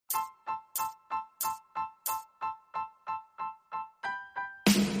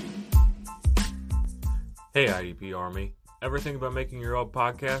Hey IDP Army, ever think about making your own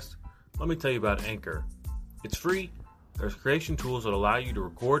podcast? Let me tell you about Anchor. It's free. There's creation tools that allow you to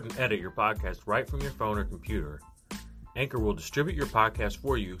record and edit your podcast right from your phone or computer. Anchor will distribute your podcast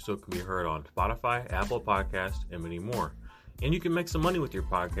for you so it can be heard on Spotify, Apple Podcasts, and many more. And you can make some money with your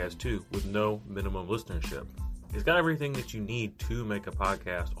podcast too with no minimum listenership. It's got everything that you need to make a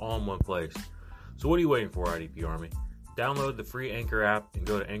podcast all in one place. So what are you waiting for, IDP Army? Download the free Anchor app and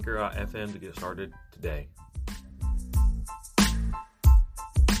go to anchor.fm to get started today.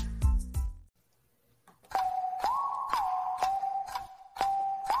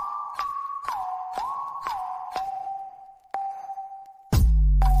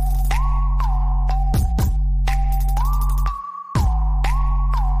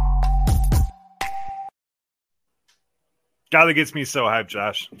 God, that gets me so hyped,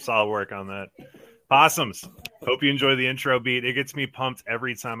 Josh. Solid work on that. Possums. Hope you enjoy the intro beat. It gets me pumped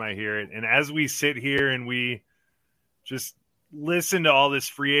every time I hear it. And as we sit here and we just listen to all this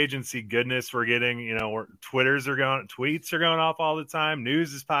free agency goodness we're getting, tweets are going off all the time.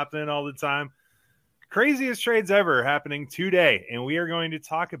 News is popping in all the time. Craziest trades ever happening today. And we are going to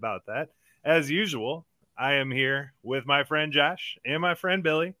talk about that. As usual, I am here with my friend Josh and my friend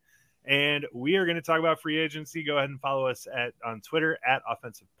Billy. And we are going to talk about free agency. Go ahead and follow us on Twitter at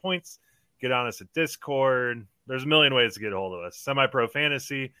Offensive Points. Get on us at Discord. There's a million ways to get a hold of us. Semi-Pro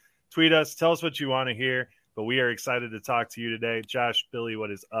Fantasy. Tweet us. Tell us what you want to hear. But we are excited to talk to you today. Josh, Billy,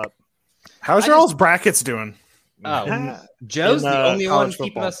 what is up? How's your all's brackets doing? Joe's the only one football.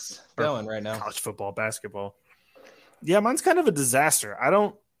 keeping us going right now. College football, basketball. Yeah, mine's kind of a disaster. I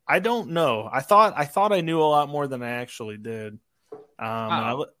don't know. I thought I knew a lot more than I actually did.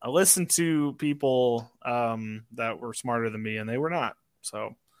 I listened to people that were smarter than me, and they were not.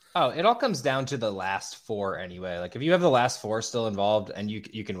 So, it all comes down to the last four anyway. Like if you have the last four still involved, and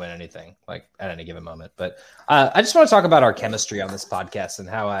you can win anything like at any given moment. But I just want to talk about our chemistry on this podcast and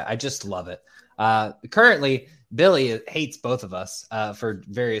how I just love it. Currently, Billy hates both of us for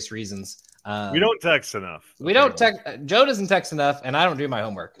various reasons. We don't text enough. Joe doesn't text enough, and I don't do my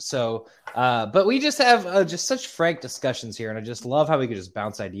homework. So, but we just have just such frank discussions here, and I just love how we could just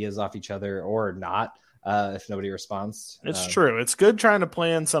bounce ideas off each other or not if nobody responds. It's true. It's good trying to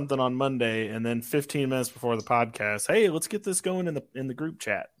plan something on Monday, and then 15 minutes before the podcast, hey, let's get this going in the group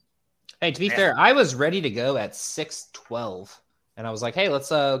chat. Hey, to be fair, I was ready to go at 6:12, and I was like, hey, let's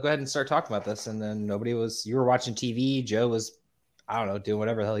go ahead and start talking about this. And then nobody was. You were watching TV. Joe was, I don't know, doing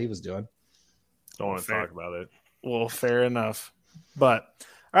whatever the hell he was doing. Don't want to talk about it. Well, fair enough. But,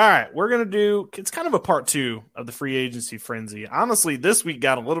 all right, we're going to do – it's kind of a part two of the free agency frenzy. Honestly, this week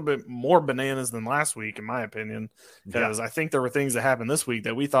got a little bit more bananas than last week, in my opinion, because I think there were things that happened this week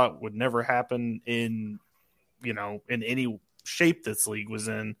that we thought would never happen in any shape this league was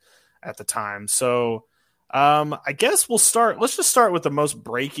in at the time. So, I guess we'll start – let's just start with the most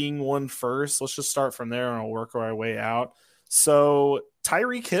breaking one first. Let's just start from there, and I'll work our way out. So,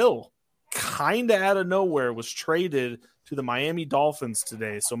 Tyreek Hill, kind of out of nowhere, was traded to the Miami Dolphins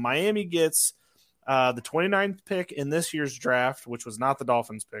today. So Miami gets the 29th pick in this year's draft, which was not the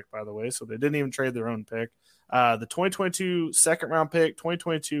Dolphins pick, by the way. So they didn't even trade their own pick. The 2022 second round pick,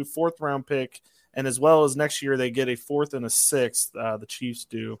 2022 fourth round pick, and as well as next year they get a fourth and a sixth. The Chiefs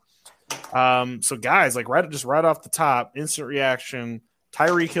do. So guys, like right off the top, instant reaction.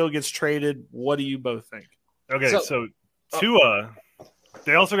 Tyreek Hill gets traded. What do you both think? Okay, so Tua.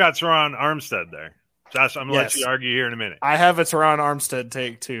 They also got Teron Armstead there. Josh, I'm going to let you argue here in a minute. I have a Teron Armstead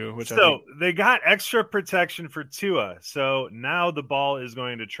take too. They got extra protection for Tua. So now the ball is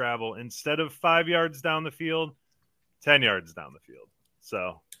going to travel instead of 5 yards down the field, 10 yards down the field.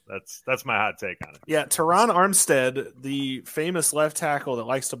 So that's my hot take on it. Yeah, Teron Armstead, the famous left tackle that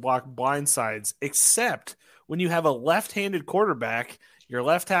likes to block blind sides, except when you have a left-handed quarterback – your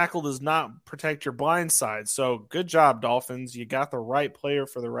left tackle does not protect your blind side. So good job, Dolphins. You got the right player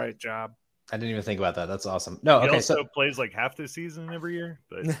for the right job. I didn't even think about that. That's awesome. No, he okay. also plays like half the season every year.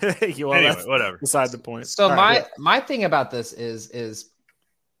 But anyway, whatever. Beside the point. So my thing about this is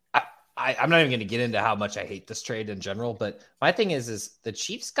I'm not even going to get into how much I hate this trade in general, but my thing is the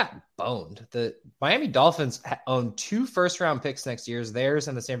Chiefs got boned. The Miami Dolphins own 2 first-round picks next year, theirs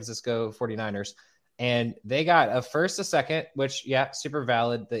and the San Francisco 49ers. And they got a first, a second, which, super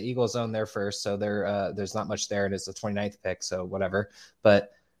valid. The Eagles own their first, so there's not much there, and it's the 29th pick, so whatever.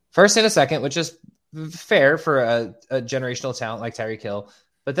 But first and a second, which is fair for a generational talent like Tyreek Hill.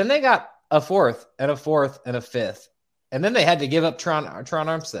 But then they got a fourth and a fourth and a fifth. And then they had to give up Teron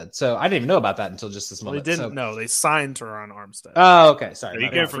Armstead. So I didn't even know about that until just this moment. They didn't know. They signed Teron Armstead. Oh, okay. Sorry.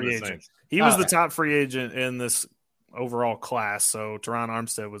 He was the top free agent in this overall class. So Teron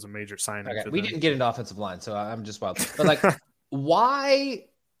Armstead was a major signing. Okay, for we them. didn't get into offensive line, so I'm just wild. But like, why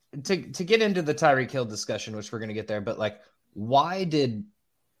to get into the Tyreek Hill discussion, which we're going to get there, but like, why did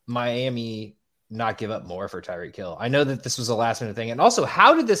Miami not give up more for Tyreek Hill? I know that this was a last minute thing, and also,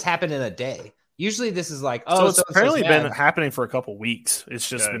 how did this happen in a day? Usually, this is like, so it's apparently been happening for a couple weeks. It's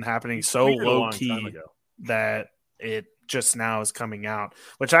just been happening so low key that it just now is coming out,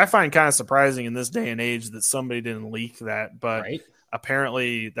 which I find kind of surprising in this day and age that somebody didn't leak that. But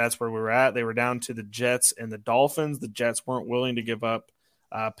apparently, that's where we were at. They were down to the Jets and the Dolphins. The Jets weren't willing to give up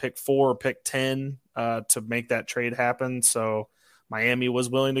pick 4 or pick 10 to make that trade happen. So Miami was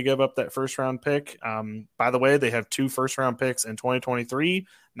willing to give up that first round pick. By the way, they have 2 first round picks in 2023.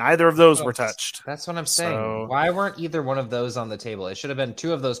 Neither of those were touched. That's what I'm saying. So, why weren't either one of those on the table? It should have been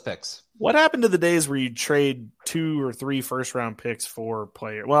 2 of those picks. What happened to the days where you trade 2 or 3 first round picks for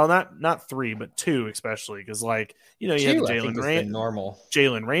player? Well, not 3, but 2 especially, because like you had the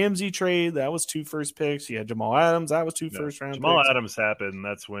Jalen Ramsey trade. That was 2 first picks. You had Jamal Adams. That was 2 first round. Jamal picks. Adams happened.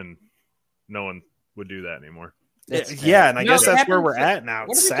 That's when no one would do that anymore. Yeah, and I guess that's where we're at now.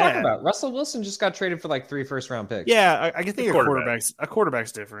 What are we talking about? Russell Wilson just got traded for like 3 first round picks. Yeah, I can think a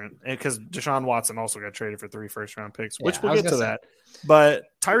quarterback's different because Deshaun Watson also got traded for 3 first round picks, which we'll get to that. But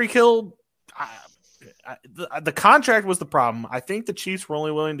Tyreek Hill, the contract was the problem. I think the Chiefs were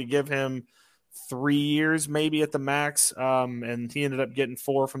only willing to give him 3 years, maybe at the max, and he ended up getting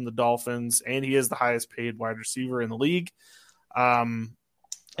 4 from the Dolphins, and he is the highest paid wide receiver in the league.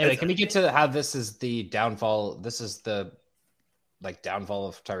 Anyway, can we get to how this is the downfall? This is the downfall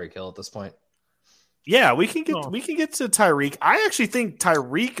of Tyreek Hill at this point. Yeah, we can get to Tyreek. I actually think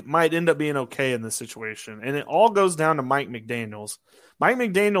Tyreek might end up being okay in this situation, and it all goes down to Mike McDaniels. Mike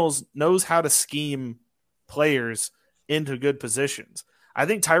McDaniels knows how to scheme players into good positions. I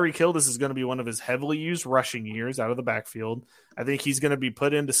think Tyreek Hill, this is going to be one of his heavily used rushing years out of the backfield. I think he's going to be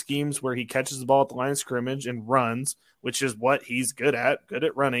put into schemes where he catches the ball at the line of scrimmage and runs, which is what he's good at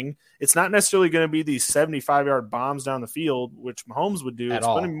running. It's not necessarily going to be these 75-yard bombs down the field, which Mahomes would do. It's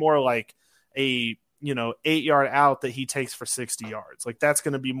going to be more like a 8-yard out that he takes for 60 yards. Like that's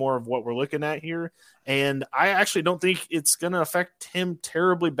going to be more of what we're looking at here. And I actually don't think it's going to affect him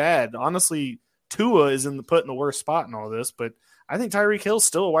terribly bad. Honestly, Tua is put in the worst spot in all this, but I think Tyreek Hill's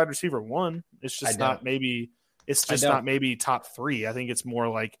still a wide receiver 1. It's just not maybe top 3. I think it's more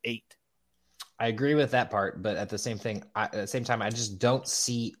like 8. I agree with that part, but at the same time, I just don't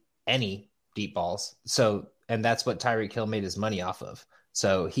see any deep balls. So, and that's what Tyreek Hill made his money off of.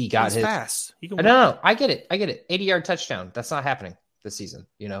 So he's fast. No, I get it. 80-yard touchdown. That's not happening this season,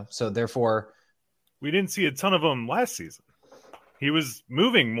 So therefore, we didn't see a ton of them last season. He was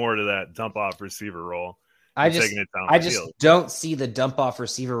moving more to that dump off receiver role. I just don't see the dump off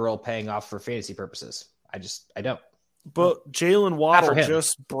receiver role paying off for fantasy purposes. I don't. But Jalen Waddle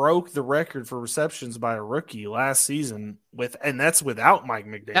just broke the record for receptions by a rookie last season and that's without Mike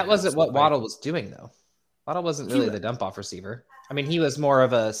McDaniel. That wasn't what Waddle was doing though. Waddle wasn't really the dump off receiver. I mean, he was more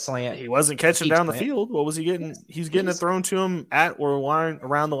of a slant. He wasn't catching down the field. What was he getting? He's getting it thrown to him at or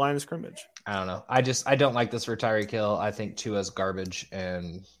around the line of scrimmage. I don't know. I don't like this for Tyreek Hill. I think Tua's garbage,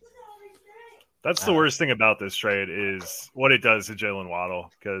 and that's the worst thing about this trade is what it does to Jalen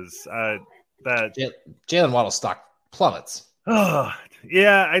Waddle because Jalen Waddle's stock plummets.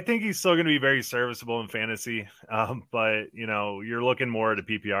 Yeah, I think he's still going to be very serviceable in fantasy. But you're looking more at a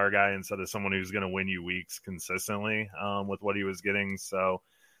PPR guy instead of someone who's going to win you weeks consistently with what he was getting. So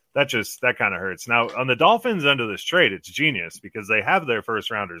that kind of hurts. Now on the Dolphins end of this trade, it's genius because they have their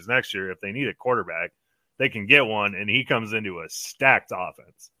first rounders next year. If they need a quarterback, they can get one, and he comes into a stacked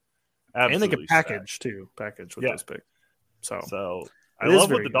offense. Absolutely, and they can package with this pick. So I love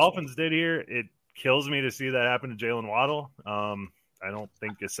what the Dolphins did here. It kills me to see that happen to Jalen Waddle. I don't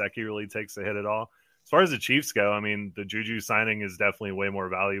think Gesicki really takes a hit at all. As far as the Chiefs go, I mean, the Juju signing is definitely way more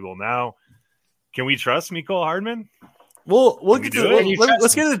valuable now. Can we trust Mecole Hardman? We'll get to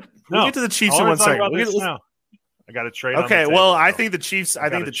the Chiefs in 1 second. I got a trade. Okay, I think the Chiefs. I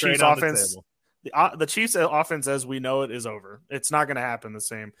think the Chiefs offense. The Chiefs offense, as we know it, is over. It's not going to happen the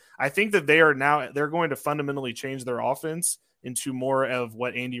same. I think that they're going to fundamentally change their offense into more of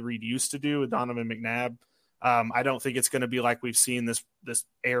what Andy Reid used to do with Donovan McNabb. I don't think it's going to be like we've seen this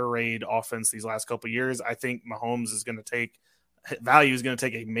air raid offense these last couple of years. I think Mahomes is going to take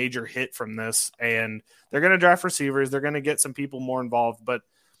a major hit from this, and they're going to draft receivers. They're going to get some people more involved, but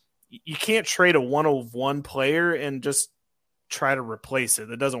you can't trade a 1-of-1 player and just try to replace it.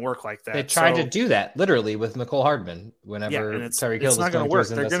 It doesn't work like that. They tried to do that literally with Mecole Hardman whenever Tyreek Hill was not going to work.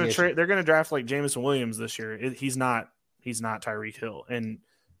 They're going to draft like Jameson Williams this year. He's not Tyreek Hill, and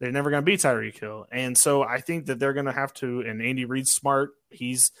They're never going to be Tyreek Hill. And so I think that they're going to have to, and Andy Reid's smart.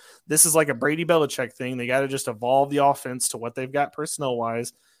 This is like a Brady Belichick thing. They got to just evolve the offense to what they've got personnel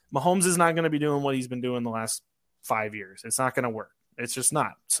wise. Mahomes is not going to be doing what he's been doing the last 5 years. It's not going to work. It's just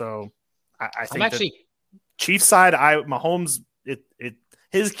not. So I think that Chiefs side, Mahomes,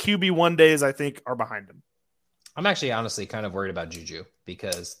 his QB1 days, I think, are behind him. I'm actually honestly kind of worried about Juju,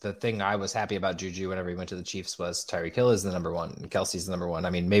 because the thing I was happy about Juju whenever he went to the Chiefs was Tyreek Hill is the number one and Kelsey's the number one. I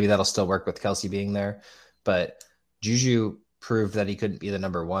mean, maybe that'll still work with Kelsey being there, but Juju proved that he couldn't be the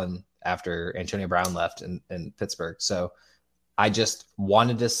number one after Antonio Brown left in Pittsburgh. So I just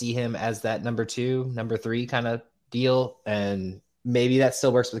wanted to see him as that number two, number three kind of deal. And maybe that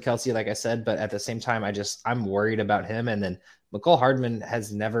still works with Kelsey, like I said, but at the same time, I'm worried about him. And then Mecole Hardman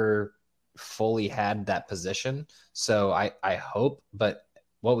has never fully had that position. So I hope, but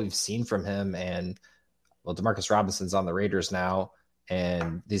what we've seen from him, and Demarcus Robinson's on the Raiders now,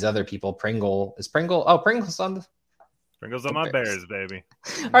 and these other people, Pringle's on my Bears, baby.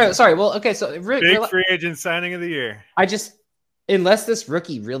 All right, sorry. Well, okay, so big free agent signing of the year. Unless this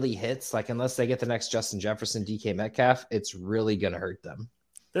rookie really hits, like unless they get the next Justin Jefferson, DK Metcalf, it's really going to hurt them.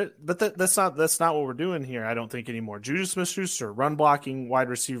 But that's not what we're doing here, I don't think, anymore. Juju Smith-Schuster, run blocking wide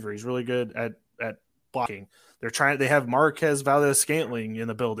receiver. He's really good at blocking. They have Marquez Valdes-Scantling in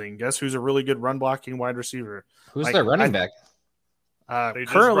the building. Guess who's a really good run blocking wide receiver? Who's their running back?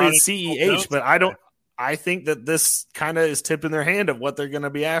 Currently it's CEH, but I think that this kind of is tipping their hand of what they're going to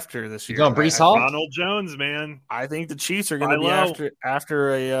be after this year. You going Breece Hall? Ronald Jones, man. I think the Chiefs are going to be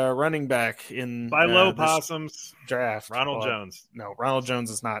after a running back in by low possums draft. Ronald Jones. No, Ronald Jones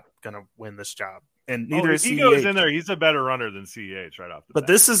is not going to win this job. And neither is CEH. He goes in there. He's a better runner than CEH right off the bat. But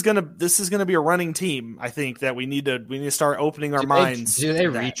this is gonna be a running team. I think that we need to start opening our minds. Do they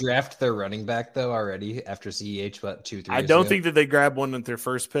redraft their running back though already after CEH? What 2-3? I don't think that they grab one with their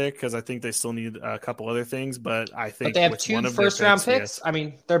first pick, because I think they still need a couple other things. But I think they have two first round picks. Yes. I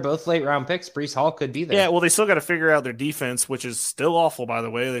mean, they're both late round picks. Breece Hall could be there. Yeah, well, they still got to figure out their defense, which is still awful, by the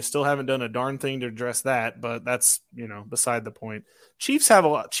way. They still haven't done a darn thing to address that. But that's beside the point. Chiefs have a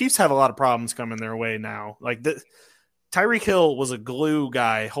lot of problems coming their way now. Like Tyreek Hill was a glue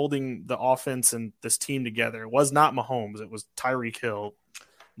guy holding the offense and this team together. It was not Mahomes. It was Tyreek Hill.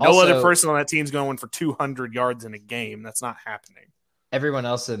 No other person on that team's going for 200 yards in a game. That's not happening. Everyone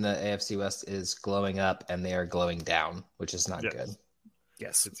else in the AFC West is glowing up, and they are glowing down, which is not good.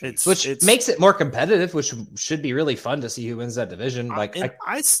 Yes, which makes it more competitive, which should be really fun to see who wins that division.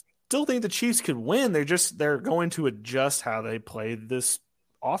 I still think the Chiefs could win. They're going to adjust how they play this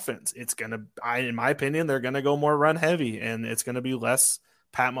offense. In my opinion, they're gonna go more run heavy, and it's gonna be less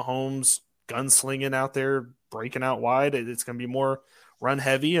Pat Mahomes gunslinging out there, breaking out wide. It's gonna be more run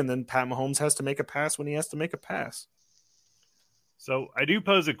heavy, and then Pat Mahomes has to make a pass when he has to make a pass. So I do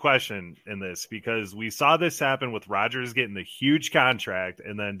pose a question in this, because we saw this happen with Rodgers getting the huge contract,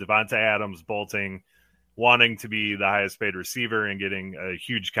 and then Davante Adams bolting, wanting to be the highest paid receiver and getting a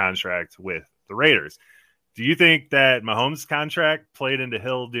huge contract with the Raiders. Do you think that Mahomes' contract played into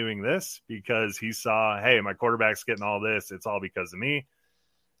Hill doing this because he saw, hey, my quarterback's getting all this, it's all because of me?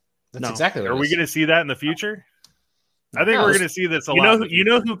 That's exactly what Are we going to see that in the future? I think we're going to see this a lot. You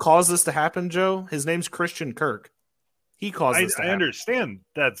know who caused this to happen, Joe? His name's Christian Kirk. He caused this to happen. I understand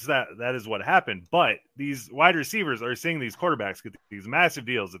that is what happened, but these wide receivers are seeing these quarterbacks get these massive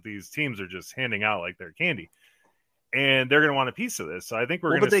deals that these teams are just handing out like they're candy. And they're going to want a piece of this. So I think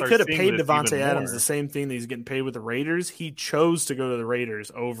we're going to start seeing this. But they could have paid Davante Adams the same thing that he's getting paid with the Raiders. He chose to go to the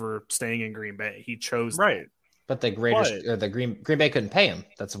Raiders over staying in Green Bay. He chose right. But the Raiders, or the Green Bay couldn't pay him.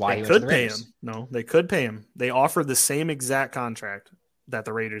 That's why he went to the Raiders. Pay him. No, they could pay him. They offered the same exact contract that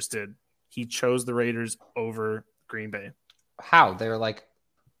the Raiders did. He chose the Raiders over Green Bay. How? They were like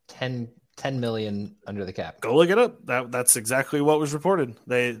 10 million under the cap. Go look it up. That's exactly what was reported.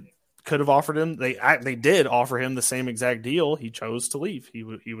 They could have offered him. They did offer him the same exact deal. He chose to leave. He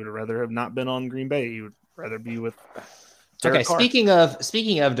would rather have not been on Green Bay. He would rather be with Derek Carr. Speaking of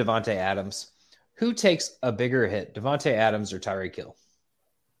Davante Adams, who takes a bigger hit, Davante Adams or Tyreek Hill?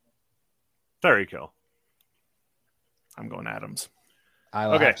 Tyreek Hill. I'm going Adams. I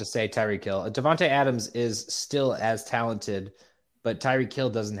will have to say Tyreek Hill. Davante Adams is still as talented, but Tyreek Hill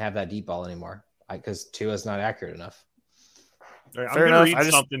doesn't have that deep ball anymore because Tua's not accurate enough. Right, I'm going to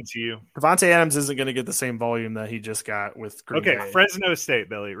read something to you. Davante Adams isn't going to get the same volume that he just got with Green Bay. Fresno State,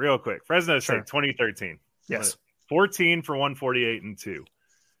 Billy, real quick. Fresno State, 2013. Yes. 14 for 148 and 2.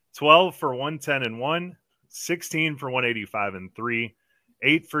 12 for 110 and 1. 16 for 185 and 3.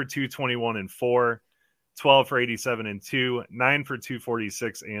 8 for 221 and 4. 12 for 87 and 2. 9 for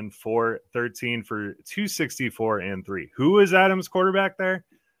 246 and 4. 13 for 264 and 3. Who is Adams' quarterback there?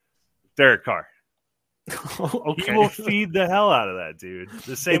 Derek Carr. Okay. He will feed the hell out of that dude.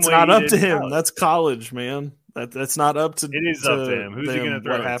 The same It's way not he up did to in him. college. That's college, man. That's not up to. It is up to him. Who's he them, going to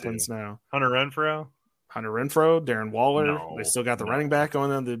throw what it happens to? now? Hunter Renfrow? Hunter Renfrow, Darren Waller. No, They still got the no. running back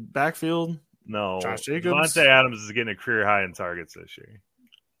going in the backfield. No. Josh Jacobs? Devontae Adams is getting a career high in targets this year.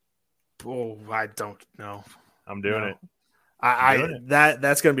 Oh, I don't know. I'm doing No. it.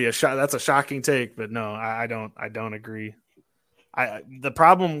 That's going to be a shot. That's a shocking take, but no, I don't agree. The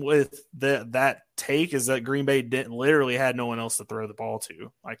problem with that take is that Green Bay literally had no one else to throw the ball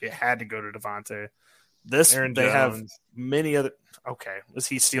to. Like it had to go to Devontae. Aaron They Jones. have many other. Okay, is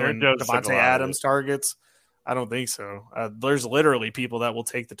he stealing Aaron Jones took a Devontae lot of Adams it. targets? I don't think so. There's literally people that will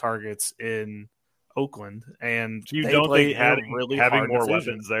take the targets in Oakland, and You they don't play think in a really having hard more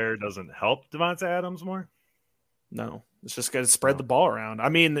division. weapons there doesn't help Devontae Adams more? No, it's just going to spread the ball around. I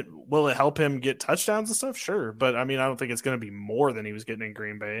mean, will it help him get touchdowns and stuff? Sure, but I mean, I don't think it's going to be more than he was getting in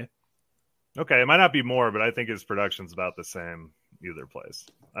Green Bay. Okay, it might not be more, but I think his production's about the same either place.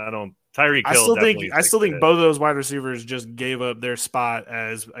 Tyreek Hill. I still think both of those wide receivers just gave up their spot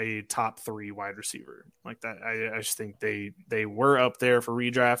as a top 3 wide receiver like that. I just think they were up there for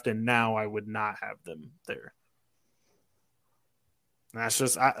redraft, and now I would not have them there. That's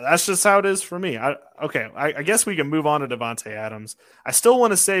just how it is for me. I guess we can move on to Devontae Adams. I still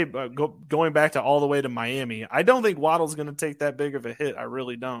want to say, going back to all the way to Miami, I don't think Waddle's going to take that big of a hit. I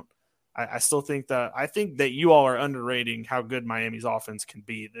really don't. I still think that you all are underrating how good Miami's offense can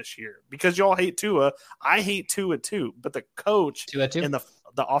be this year because y'all hate Tua. I hate Tua too, but the coach and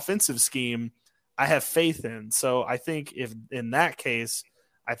the offensive scheme, I have faith in. So I think if in that case,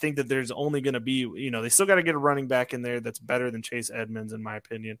 I think that there's only going to be, they still got to get a running back in there that's better than Chase Edmonds, in my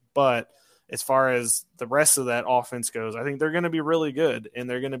opinion. But as far as the rest of that offense goes, I think they're going to be really good and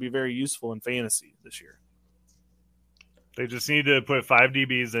they're going to be very useful in fantasy this year. They just need to put 5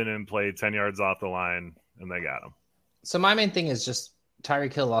 DBs in and play 10 yards off the line, and they got them. So my main thing is just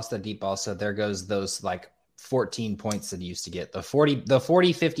Tyreek Hill lost that deep ball, so there goes those 14 points that he used to get. The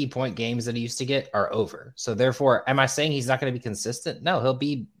 40, 50 point games that he used to get are over. So therefore, am I saying he's not going to be consistent? No, he'll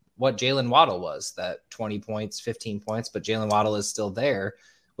be what Jalen Waddle was, that 20 points, 15 points, but Jalen Waddle is still there,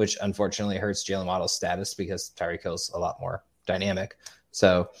 which unfortunately hurts Jalen Waddle's status because Tyreek Hill's a lot more dynamic.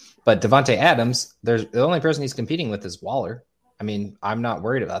 So, but Devontae Adams, the only person he's competing with is Waller. I mean, I'm not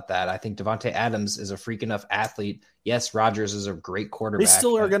worried about that. I think Devontae Adams is a freak enough athlete. Yes, Rodgers is a great quarterback. They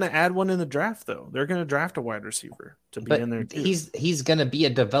still are going to add one in the draft, though. They're going to draft a wide receiver to be in there too. He's going to be a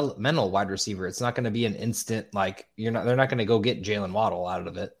developmental wide receiver. It's not going to be an instant they're not going to go get Jalen Waddle out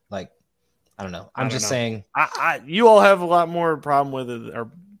of it. I don't know. I'm just saying. You all have a lot more problem with it,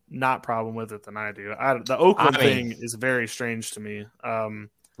 or not problem with it, than I do. The Oakland thing is very strange to me.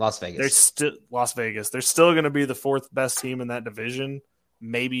 Las Vegas. Las Vegas. They're still going to be the 4th best team in that division.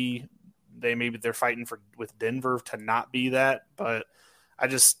 Maybe they're fighting with Denver to not be that, but I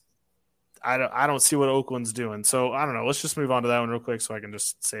don't see what Oakland's doing. So I don't know. Let's just move on to that one real quick so I can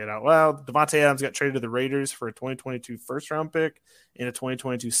just say it out loud. Devontae Adams got traded to the Raiders for a 2022 first round pick and a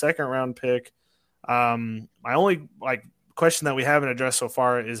 2022 second round pick. My only question that we haven't addressed so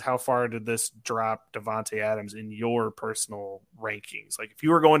far is how far did this drop Devontae Adams in your personal rankings? If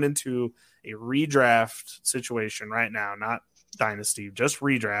you were going into a redraft situation right now, not dynasty, just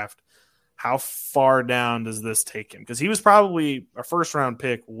redraft, how far down does this take him? Because he was probably a first round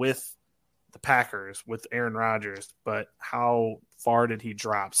pick with the Packers with Aaron Rodgers, but how far did he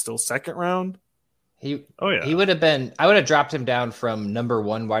drop? Still second round? He would have been. I would have dropped him down from number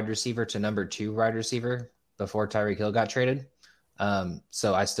 1 wide receiver to number 2 wide receiver before Tyreek Hill got traded.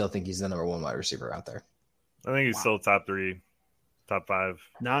 So I still think he's the number 1 wide receiver out there. I think he's still top 3, top 5.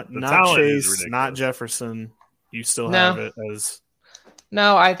 Not Chase, not Jefferson. You still have it as.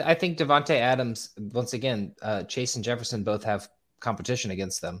 No, I think Devontae Adams, once again, Chase and Jefferson both have competition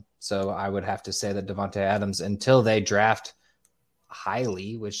against them. So I would have to say that Devontae Adams, until they draft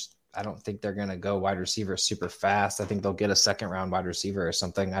highly, which I don't think they're going to go wide receiver super fast. I think they'll get a second round wide receiver or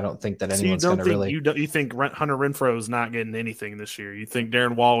something. I don't think that anyone's going to really. You think Hunter Renfrow is not getting anything this year? You think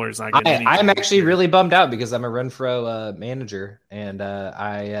Darren Waller is not getting anything? I'm actually really bummed out because I'm a Renfrow manager, and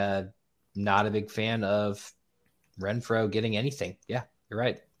I'm not a big fan of Renfrow getting anything. Yeah, you're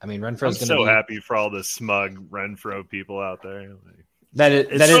right. I mean, Renfro's going to be happy for all the smug Renfrow people out there. That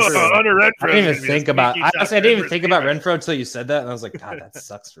is Hunter Renfrow. I didn't even think about. Honestly, I didn't even think about Renfrow until you said that, and I was like, God, that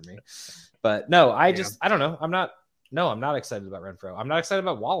sucks for me. But no, I don't know. I'm not excited about Renfrow. I'm not excited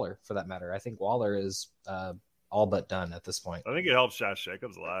about Waller for that matter. I think Waller is all but done at this point. I think it helps Josh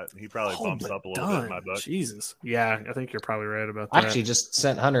Jacobs a lot. He probably bumps up a little bit in my book. Jesus, yeah, I think you're probably right about that. I actually just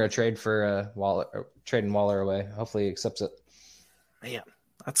sent Hunter a trade for Waller, trading Waller away. Hopefully, he accepts it. Man,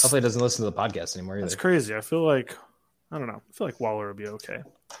 Hopefully he doesn't listen to the podcast anymore either. That's crazy. I feel like Waller would be okay.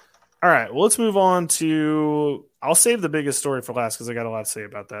 All right, well, let's move on to – I'll save the biggest story for last because I got a lot to say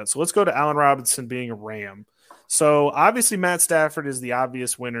about that. So let's go to Allen Robinson being a Ram. So obviously Matt Stafford is the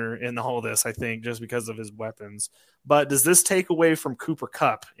obvious winner in all this, I think, just because of his weapons. But does this take away from Cooper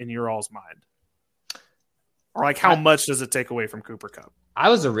Kupp in your all's mind? Or like how much does it take away from Cooper Kupp? I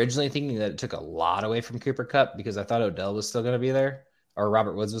was originally thinking that it took a lot away from Cooper Kupp because I thought Odell was still going to be there or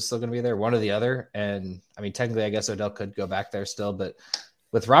Robert Woods was still going to be there, one or the other. And I mean, technically, I guess Odell could go back there still, but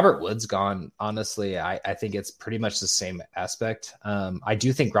with Robert Woods gone, honestly, I think it's pretty much the same aspect. I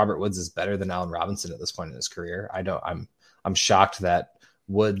do think Robert Woods is better than Allen Robinson at this point in his career. I'm shocked that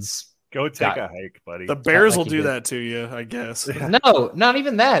Woods go take a hike, buddy. The Bears will do that to you, I guess. No, not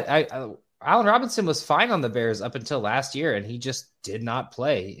even that. Allen Robinson was fine on the Bears up until last year, and he just did not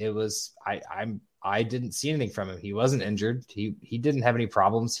play. It was I didn't see anything from him. He wasn't injured. He didn't have any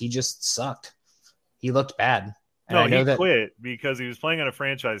problems. He just sucked. He looked bad. And no, he quit because he was playing on a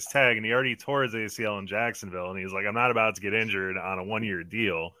franchise tag and he already tore his ACL in Jacksonville. And he was like, I'm not about to get injured on a 1-year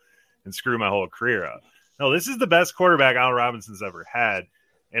deal and screw my whole career up. No, this is the best quarterback Allen Robinson's ever had.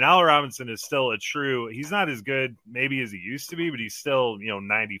 And Allen Robinson is still he's not as good maybe as he used to be, but he's still,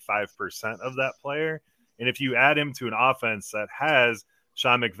 95% of that player. And if you add him to an offense that has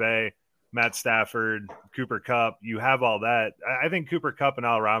Sean McVay, Matt Stafford, Cooper Kupp, you have all that. I think Cooper Kupp and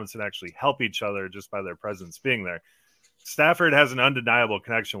Allen Robinson actually help each other just by their presence being there. Stafford has an undeniable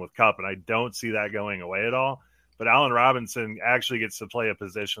connection with Kupp, and I don't see that going away at all. But Allen Robinson actually gets to play a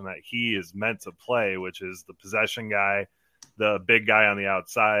position that he is meant to play, which is the possession guy, the big guy on the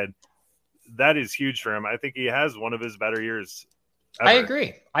outside. That is huge for him. I think he has one of his better years ever. I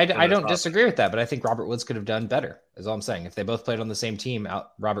agree. I don't disagree with that, but I think Robert Woods could have done better, is all I'm saying. If they both played on the same team,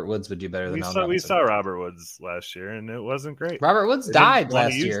 Robert Woods would do better than Allen Robinson. We saw Robert Woods last year, and it wasn't great. Robert Woods died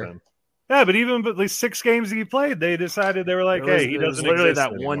last year. Yeah, but even at least 6 games he played, they decided they were like, hey, he doesn't literally exist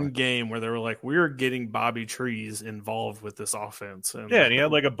that anymore. one game where they were like, we're getting Bobby Trees involved with this offense. And and he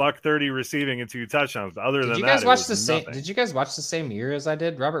had like $130 receiving and 2 touchdowns. Other than did you guys watch the same year as I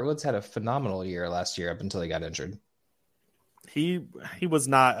did? Robert Woods had a phenomenal year last year up until he got injured. He was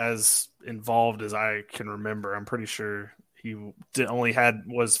not as involved as I can remember. I'm pretty sure he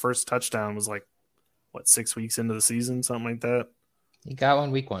was first touchdown was like 6 weeks into the season, something like that. He got one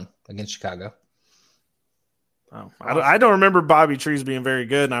week 1 against Chicago. Oh, I don't remember Bobby Trees being very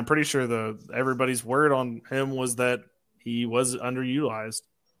good, and I'm pretty sure everybody's word on him was that he was underutilized.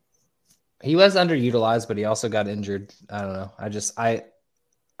 He was underutilized, but he also got injured. I don't know.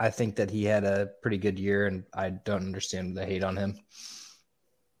 I think that he had a pretty good year, and I don't understand the hate on him.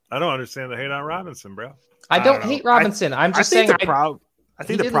 I don't understand the hate on Robinson, bro. I don't hate Robinson. I'm just saying I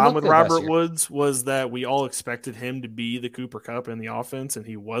think the problem with Robert Woods was that we all expected him to be the Cooper Kupp in the offense, and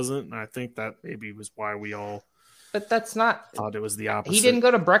he wasn't. And I think that maybe was why we all But that's not thought it was the opposite. He didn't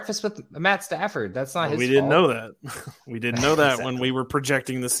go to breakfast with Matt Stafford. That's not his fault. We didn't know that. We didn't know that when we were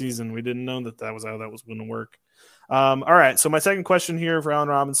projecting the season. We didn't know that was how that was going to work. All right. So my second question here for Allen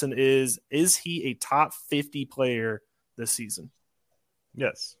Robinson is he a top 50 player this season?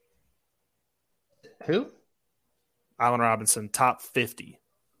 Yes. Who? Allen Robinson, top 50.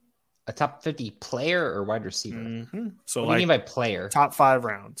 A top 50 player or wide receiver? Mm-hmm. So what do you mean by player? Top 5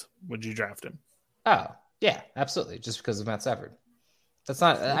 rounds. Would you draft him? Oh, yeah, absolutely. Just because of Matt Stafford. That's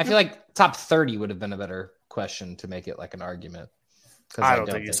not. I feel like top 30 would have been a better question to make it like an argument. I don't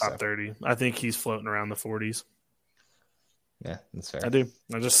think he's top 30. I think he's floating around the 40s. Yeah, that's fair. I do.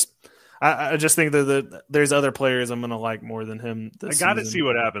 I just think that there's other players I'm going to like more than him. I got to see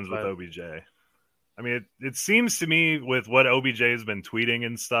what happens with OBJ. I mean, it seems to me with what OBJ has been tweeting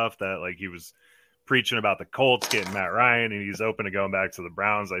and stuff that like he was preaching about the Colts getting Matt Ryan and he's open to going back to the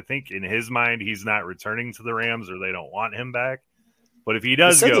Browns. I think in his mind, he's not returning to the Rams or they don't want him back. But if he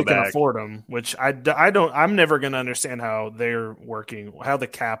does go back, can afford him, which I don't. I'm never going to understand how they're working, how the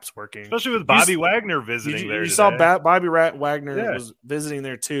cap's working, especially with Bobby Wagner visiting there. You saw Bobby Wagner was visiting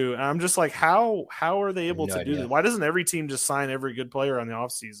there too, and I'm just like, how are they able to do this? Why doesn't every team just sign every good player on the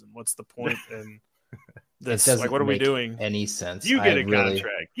offseason? What's the point in this? Like, what are we doing? Any sense? You get a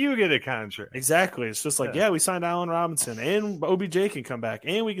contract. You get a contract. Exactly. It's just like, we signed Allen Robinson, and OBJ can come back,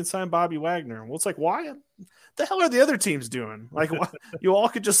 and we can sign Bobby Wagner. Well, it's like, why? The hell are the other teams doing? Like, you all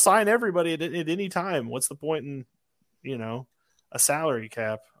could just sign everybody at any time. What's the point in, a salary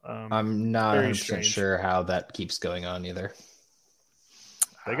cap? I'm not 100% sure how that keeps going on either.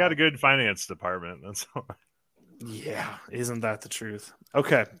 They got a good finance department. That's all. Yeah, isn't that the truth?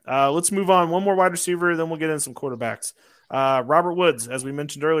 Okay, let's move on. One more wide receiver, then we'll get into some quarterbacks. Robert Woods, as we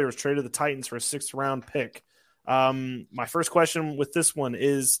mentioned earlier, was traded to the Titans for a 6th-round pick. My first question with this one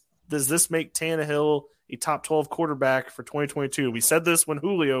is, does this make Tannehill a top 12 quarterback for 2022? We said this when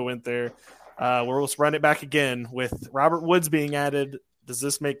Julio went there. We'll run it back again with Robert Woods being added. Does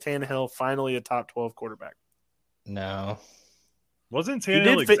this make Tannehill finally a top 12 quarterback? No. Wasn't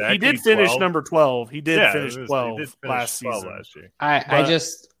Tannehill he did finish 12? number 12. He did finish he 12 did finish last 12 season. last year.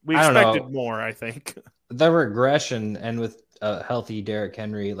 We I don't expected know. more, I think. The regression, and with a healthy Derrick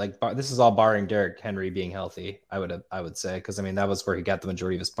Henry, this is all barring Derrick Henry being healthy, I would say, because I mean that was where he got the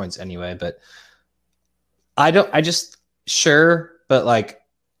majority of his points anyway. But but like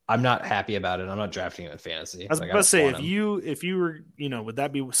I'm not happy about it. I'm not drafting him in fantasy. I was about to say, if you were, would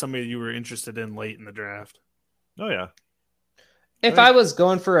that be somebody you were interested in late in the draft? Oh yeah. If I was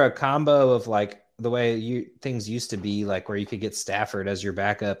going for a combo of like the way things used to be, like where you could get Stafford as your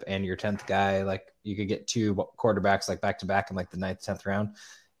backup and your 10th guy, like you could get two quarterbacks like back to back in like the 9th, 10th round.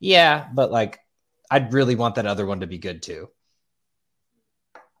 Yeah, but like I'd really want that other one to be good too.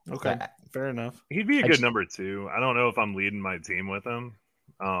 Okay, fair enough. He'd be a good number 2. I don't know if I'm leading my team with him.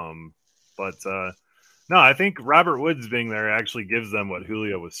 But no, I think Robert Woods being there actually gives them what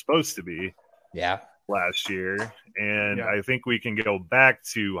Julio was supposed to be. Yeah. Last year, and I think we can go back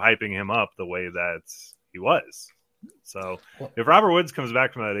to hyping him up the way that he was. So if Robert Woods comes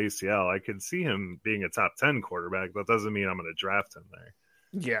back from that ACL, I could see him being a top 10 quarterback. That doesn't mean I'm going to draft him there.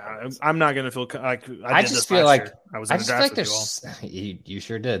 Yeah, I'm not going to feel like I just feel like I was in the draft with you all. You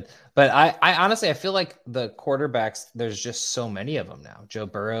sure did. But I honestly, I feel like the quarterbacks, there's just so many of them now. Joe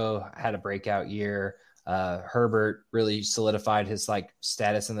Burrow had a breakout year. Herbert really solidified his like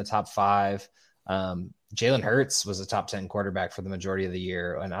status in the top 5. Jalen Hurts was a top 10 quarterback for the majority of the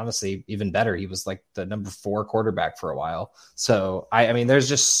year. And honestly, even better, he was like the number 4 quarterback for a while. So I mean, there's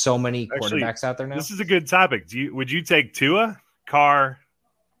just so many quarterbacks out there now. This is a good topic. Would you take Tua, Carr,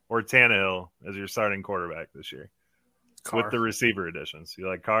 or Tannehill as your starting quarterback this year? Carr. With the receiver additions? You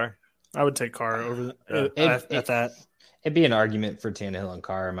like Carr? I would take Carr over at that. It'd be an argument for Tannehill and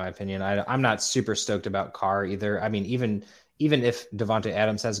Carr, in my opinion. I'm not super stoked about Carr either. I mean, even if Devontae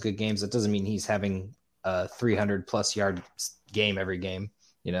Adams has good games, that doesn't mean he's having a 300+ yard game every game,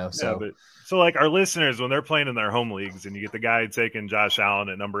 So like our listeners, when they're playing in their home leagues and you get the guy taking Josh Allen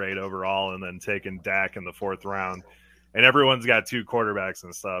at number 8 overall and then taking Dak in the 4th round, and everyone's got 2 quarterbacks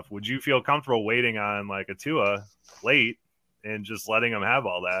and stuff, would you feel comfortable waiting on like a Tua late and just letting him have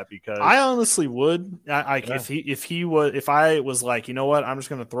all that? Because I honestly would. If I was like, you know what, I'm just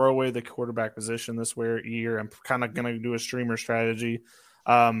going to throw away the quarterback position this year. I'm kind of going to do a streamer strategy.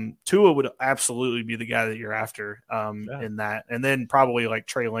 Tua would absolutely be the guy that you're after in that, and then probably like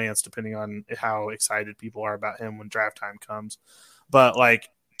Trey Lance, depending on how excited people are about him when draft time comes. But like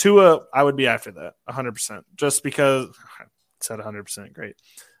Tua, I would be after that 100%, just because I said 100%. Great.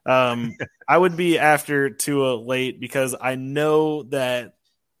 I would be after Tua late because I know that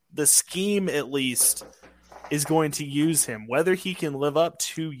the scheme at least is going to use him. Whether he can live up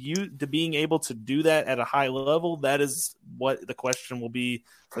to being able to do that at a high level, that is what the question will be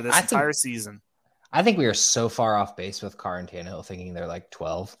for this entire season. I think we are so far off base with Carr and Tannehill thinking they're like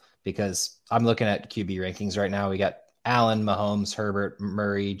 12, because I'm looking at QB rankings right now. We got Allen, Mahomes, Herbert,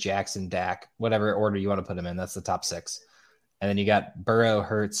 Murray, Jackson, Dak, whatever order you want to put them in. That's the top 6. And then you got Burrow,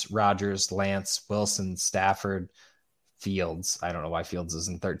 Hurts, Rodgers, Lance, Wilson, Stafford, Fields. I don't know why Fields is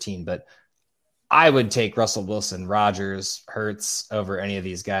in 13, but I would take Russell Wilson, Rodgers, Hurts over any of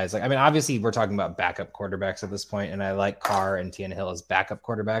these guys. Like, I mean, obviously we're talking about backup quarterbacks at this point, and I like Carr and Tannehill as backup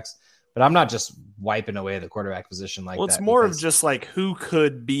quarterbacks, but I'm not just wiping away the quarterback position like that. Well, it's more of just like who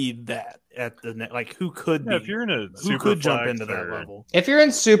could be that at the net, like who could be. If you're in a who could jump into that level. If you're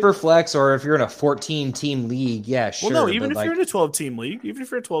in super flex or if you're in a 14-team league, yeah, sure. Well, no, even if you're in a 12-team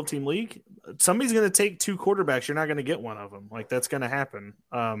league, somebody's going to take 2 quarterbacks. You're not going to get one of them. Like that's going to happen.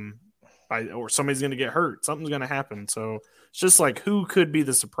 Or somebody's going to get hurt. Something's going to happen. So it's just like who could be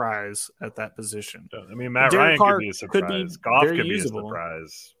the surprise at that position. I mean, Matt Ryan could be a surprise. Goff could be a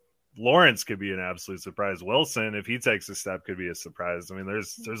surprise. Lawrence could be an absolute surprise. Wilson, if he takes a step, could be a surprise. I mean,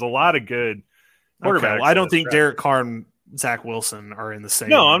 there's a lot of good quarterbacks. Okay, well, I don't think Derek Carr and Zach Wilson are in the same.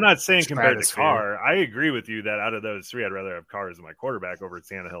 No, I'm not saying compared to Carr. I agree with you that out of those 3, I'd rather have Carr as my quarterback over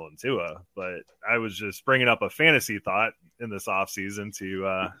Tannehill and Tua. But I was just bringing up a fantasy thought in this offseason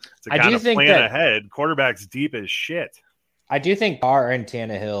to kind of plan ahead. Quarterbacks deep as shit. I do think Carr and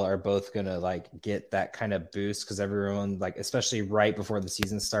Tannehill are both going to like get that kind of boost because everyone, like, especially right before the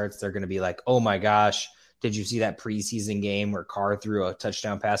season starts, they're going to be like, oh my gosh, did you see that preseason game where Carr threw a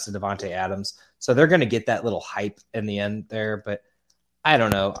touchdown pass to Devontae Adams? So they're going to get that little hype in the end there. But I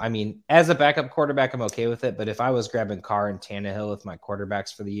don't know. I mean, as a backup quarterback, I'm okay with it. But if I was grabbing Carr and Tannehill with my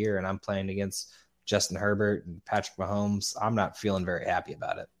quarterbacks for the year and I'm playing against Justin Herbert and Patrick Mahomes, I'm not feeling very happy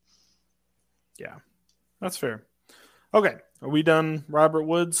about it. Yeah, that's fair. Okay, are we done, Robert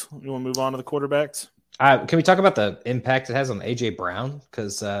Woods? You want to move on to the quarterbacks? Can we talk about the impact it has on A.J. Brown?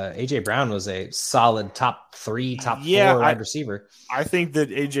 Because A.J. Brown was a solid top 3, top 4 wide receiver. I think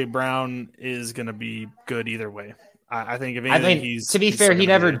that A.J. Brown is going to be good either way. I think if anything, to be fair, he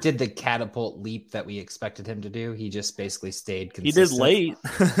never did the catapult leap that we expected him to do. He just basically stayed consistent. He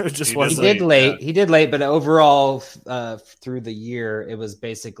did late. He did late, but overall through the year, it was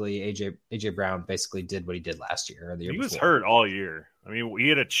basically AJ Brown basically did what he did last year or the year before. Was hurt all year. I mean, he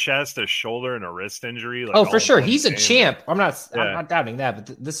had a chest, a shoulder, and a wrist injury. For sure, he's a champ. I'm not doubting that,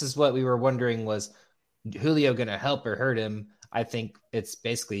 but this is what we were wondering: was Julio going to help or hurt him? I think it's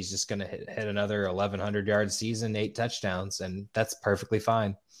basically he's just going to hit another 1,100 yard season, 8 touchdowns, and that's perfectly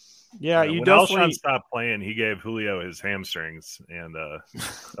fine. Yeah, when Alshon stopped playing, he gave Julio his hamstrings, and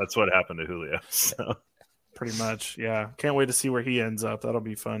that's what happened to Julio. So. Pretty much, yeah. Can't wait to see where he ends up. That'll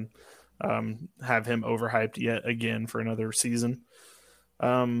be fun. Have him overhyped yet again for another season.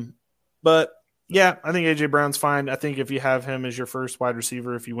 But yeah, I think AJ Brown's fine. I think if you have him as your first wide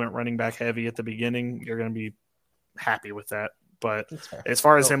receiver, if you went running back heavy at the beginning, you're going to be happy with that. But as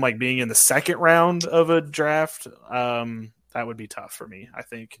far as him like being in the second round of a draft, that would be tough for me. I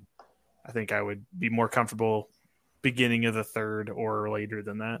think I would be more comfortable beginning of the third or later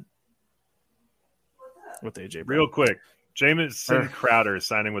than that with AJ Brown. Real quick, Jamison Crowder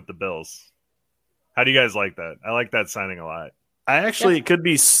signing with the Bills. How do you guys like that? I like that signing a lot. It could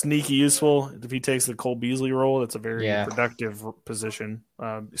be sneaky useful if he takes the Cole Beasley role. That's a very productive position,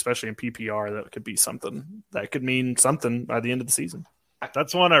 especially in PPR. That could be something that could mean something by the end of the season.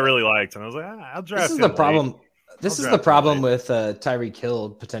 That's one I really liked, and I was like, I'll draft. This is the problem. This is the problem with Tyreek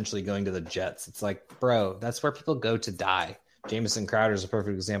Hill potentially going to the Jets. It's like, bro, that's where people go to die. Jamison Crowder is a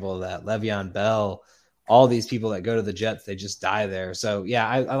perfect example of that. Le'Veon Bell, all these people that go to the Jets, they just die there. So yeah,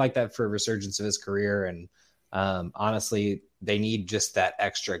 I like that for a resurgence of his career. And honestly, they need just that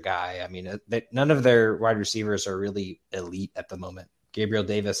extra guy. I mean, none of their wide receivers are really elite at the moment. Gabriel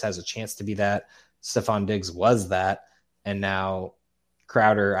Davis has a chance to be that. Stephon Diggs was that. And now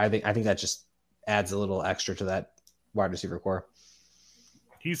Crowder, I think that just adds a little extra to that wide receiver core.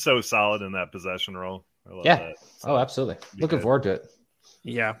 He's so solid in that possession role. I love that. So, absolutely. Looking forward to it.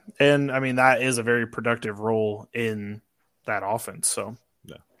 Yeah. And I mean, that is a very productive role in that offense. So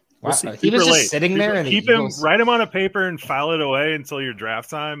We'll see. He was just sitting there, and write him on a paper and file it away until your draft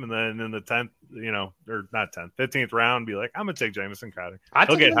time, and then in the 10th, or not 10th, 15th round, be like, I'm gonna take Jamison Crowder.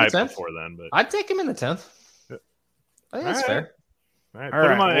 He'll get hyped before then, but I'd take him in the 10th. I think that's fair. All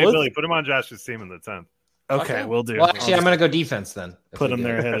right, Billy, put him on Josh's team in the 10th. Okay, we'll do. Well, actually, I'm gonna go defense then. Put him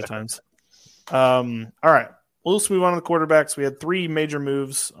there ahead of times. All right, let's move on to the quarterbacks. We had 3 major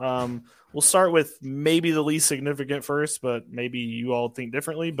moves. We'll start with maybe the least significant first, but maybe you all think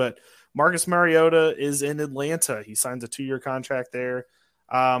differently. But Marcus Mariota is in Atlanta. He signs a 2-year contract there.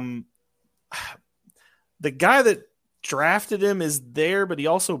 The guy that drafted him is there, but he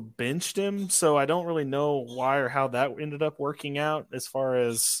also benched him. So I don't really know why or how that ended up working out as far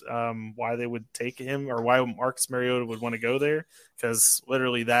as why they would take him or why Marcus Mariota would want to go there. Because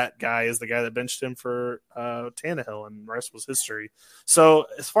literally that guy is the guy that benched him for Tannehill, and the rest was history. So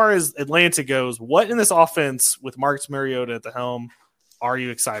as far as Atlanta goes, what in this offense with Marcus Mariota at the helm are you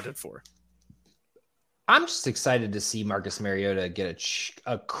excited for? I'm just excited to see Marcus Mariota get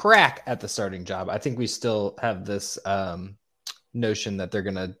a crack at the starting job. I think we still have this notion that they're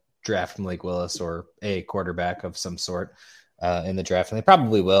going to draft Malik Willis or a quarterback of some sort in the draft, and they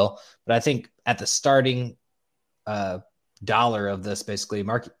probably will. But I think at the starting dollar of this, basically,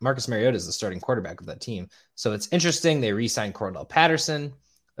 Marcus Mariota is the starting quarterback of that team. So it's interesting. They re-signed Cordell Patterson.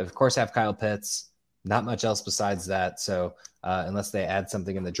 They, of course, have Kyle Pitts. Not much else besides that. So unless they add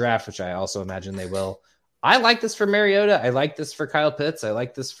something in the draft, which I also imagine they will, I like this for Mariota. I like this for Kyle Pitts. I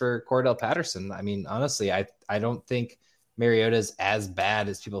like this for Cordell Patterson. I mean, honestly, I don't think Mariota is as bad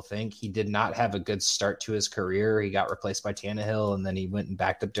as people think. He did not have a good start to his career. He got replaced by Tannehill, and then he went and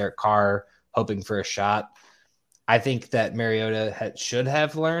backed up Derek Carr, hoping for a shot. I think that Mariota should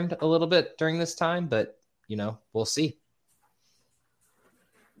have learned a little bit during this time, but, we'll see.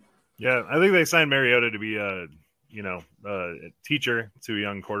 Yeah, I think they signed Mariota to be a teacher to a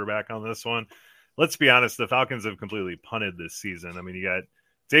young quarterback on this one. Let's be honest, the Falcons have completely punted this season. I mean, you got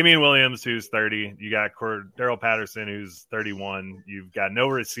Damian Williams, who's 30. You got Cordell Patterson, who's 31. You've got no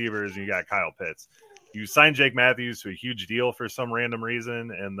receivers, and you got Kyle Pitts. You signed Jake Matthews to a huge deal for some random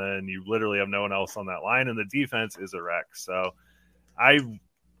reason, and then you literally have no one else on that line, and the defense is a wreck. So I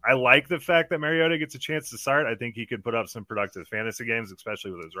like the fact that Mariota gets a chance to start. I think he could put up some productive fantasy games,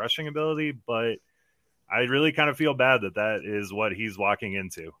 especially with his rushing ability. But I really kind of feel bad that is what he's walking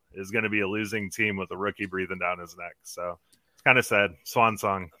into, is going to be a losing team with a rookie breathing down his neck. So it's kind of sad. Swan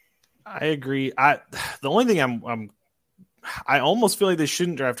song. I agree. The only thing I almost feel like they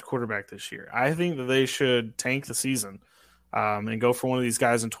shouldn't draft a quarterback this year. I think that they should tank the season and go for one of these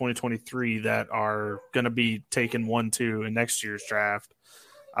guys in 2023 that are going to be taken 1-2 in next year's draft.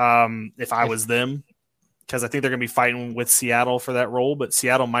 If I was them, because I think they're going to be fighting with Seattle for that role, but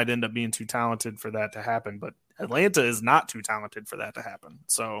Seattle might end up being too talented for that to happen. But Atlanta is not too talented for that to happen.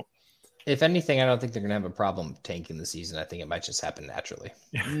 So, if anything, I don't think they're going to have a problem tanking the season. I think it might just happen naturally.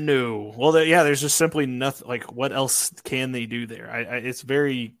 No. Well, there's just simply nothing. Like, what else can they do there? It's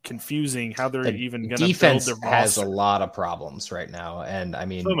very confusing how they're even going to build their roster. Defense has a lot of problems right now, and I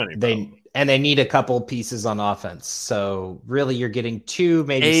mean, So they need a couple pieces on offense. So really, you're getting two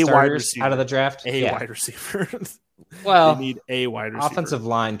maybe starters out of the draft. Wide receiver. Well, they need a wide receiver. Offensive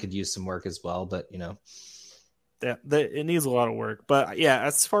line could use some work as well, but it needs a lot of work. But yeah,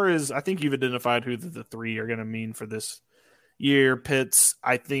 as far as I think you've identified who the three are going to mean for this year. Pitts,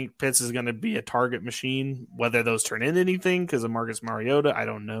 I think Pitts is going to be a target machine. Whether those turn into anything because of Marcus Mariota, I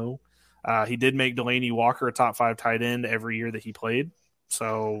don't know. He did make Delaney Walker a top 5 tight end every year that he played.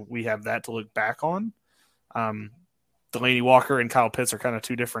 So we have that to look back on. Delaney Walker and Kyle Pitts are kind of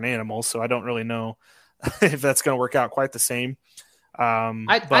two different animals, so I don't really know if that's going to work out quite the same. I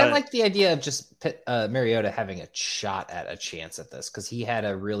like the idea of just Mariota having a shot at a chance at this because he had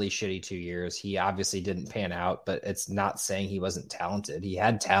a really shitty 2 years. He obviously didn't pan out, but it's not saying he wasn't talented. He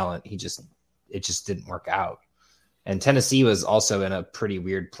had talent. It just didn't work out. And Tennessee was also in a pretty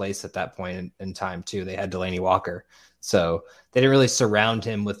weird place at that point in time too. They had Delaney Walker. So they didn't really surround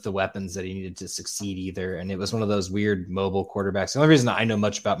him with the weapons that he needed to succeed either. And it was one of those weird mobile quarterbacks. The only reason I know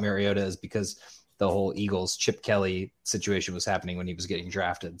much about Mariota is because the whole Eagles Chip Kelly situation was happening when he was getting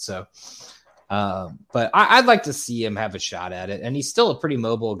drafted. So, but I'd like to see him have a shot at it. And he's still a pretty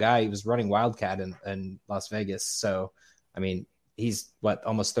mobile guy. He was running Wildcat in Las Vegas. So, I mean, he's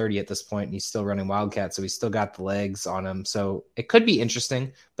almost 30 at this point, and he's still running Wildcat. So he's still got the legs on him. So it could be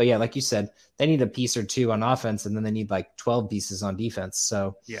interesting, but yeah, like you said, they need a piece or two on offense, and then they need like 12 pieces on defense.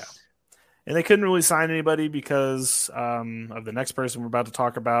 So yeah. And they couldn't really sign anybody because of the next person we're about to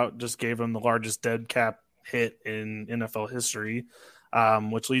talk about. Just gave them the largest dead cap hit in NFL history,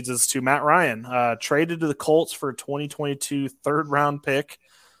 which leads us to Matt Ryan, traded to the Colts for a 2022 third-round pick.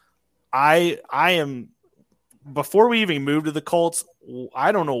 I am – before we even moved to the Colts,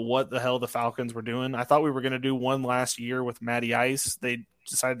 I don't know what the hell the Falcons were doing. I thought we were going to do one last year with Matty Ice. They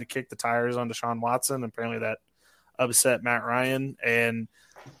decided to kick the tires on Deshaun Watson. Apparently that upset Matt Ryan. And –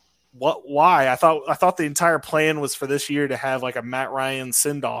 why? I thought the entire plan was for this year to have like a Matt Ryan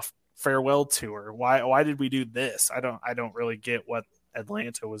send-off farewell tour. Why did we do this? I don't really get what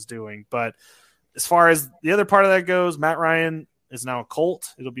Atlanta was doing. But as far as the other part of that goes, Matt Ryan is now a Colt.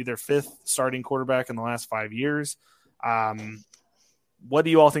 It'll be their 5th starting quarterback in the last 5 years. What do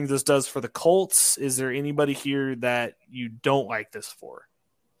you all think this does for the Colts? Is there anybody here that you don't like this for?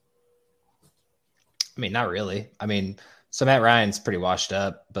 I mean, not really. I mean, so Matt Ryan's pretty washed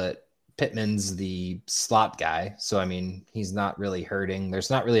up, but Pittman's the slot guy. So, I mean, he's not really hurting. There's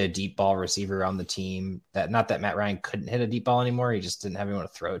not really a deep ball receiver on the team. Not that Matt Ryan couldn't hit a deep ball anymore. He just didn't have anyone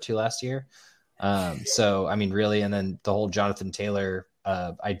to throw it to last year. So, I mean, really, and then the whole Jonathan Taylor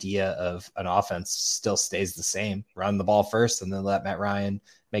idea of an offense still stays the same. Run the ball first and then let Matt Ryan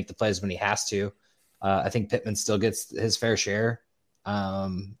make the plays when he has to. I think Pittman still gets his fair share.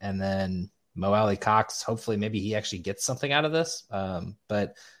 And then Mo Alley Cox, hopefully maybe he actually gets something out of this.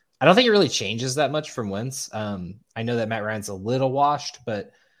 But I don't think it really changes that much from Wentz. I know that Matt Ryan's a little washed,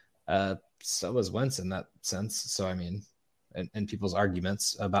 but so was Wentz in that sense. So, I mean, and people's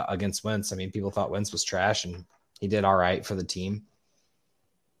arguments against Wentz, I mean, people thought Wentz was trash and he did all right for the team.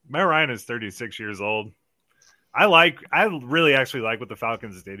 Matt Ryan is 36 years old. I really actually like what the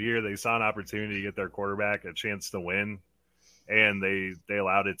Falcons did here. They saw an opportunity to get their quarterback a chance to win, and they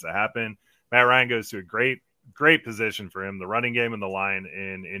allowed it to happen. Matt Ryan goes to a great position for him. The running game and the line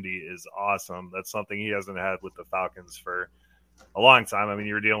in Indy is awesome. That's something he hasn't had with the Falcons for a long time. I mean,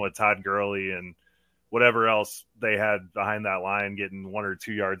 you were dealing with Todd Gurley and whatever else they had behind that line, getting 1 or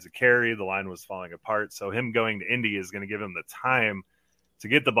 2 yards of carry. The line was falling apart. So him going to Indy is going to give him the time to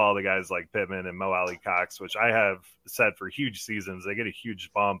get the ball to guys like Pittman and Mo Alley Cox, which I have said for huge seasons. They get a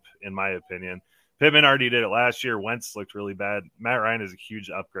huge bump, in my opinion. Pittman already did it last year. Wentz looked really bad. Matt Ryan is a huge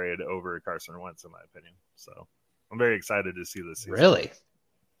upgrade over Carson Wentz, in my opinion. So I'm very excited to see this season. Really?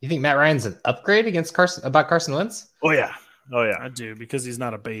 You think Matt Ryan's an upgrade against Carson Wentz? Oh, yeah. I do, because he's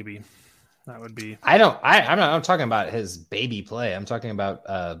not a baby. That would be. I'm not talking about his baby play. I'm talking about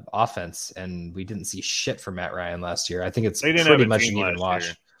offense, and we didn't see shit from Matt Ryan last year. I think it's pretty much an even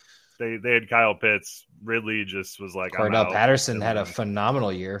wash. They had Kyle Pitts. Ridley just was like, Cordell Patterson had a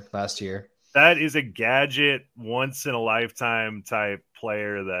phenomenal year last year. That is a gadget, once in a lifetime type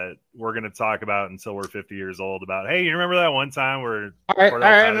player that we're going to talk about until we're 50 years old. About, hey, you remember that one time where? All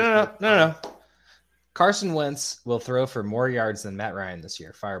right, no. Carson Wentz will throw for more yards than Matt Ryan this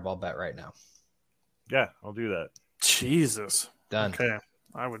year. Fireball bet right now. Yeah, I'll do that. Jesus. Done. Okay.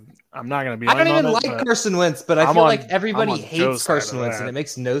 I'm not going to be. I don't even like Carson Wentz, but I feel like everybody hates Carson Wentz, and it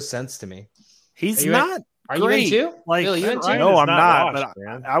makes no sense to me. He's not. Are you in too? Like, Bill, you in too? No, I'm not.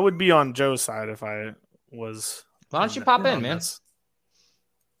 But I would be on Joe's side if I was. Why don't you pop in, man?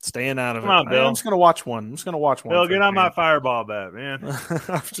 Staying out of Come on, Bill. I'm just gonna watch one. Bill, get on my fireball bet, man.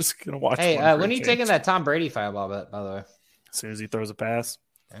 I'm just gonna watch. Hey, when are you taking that Tom Brady fireball bet? By the way, as soon as he throws a pass.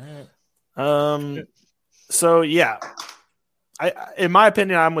 All right. So yeah, in my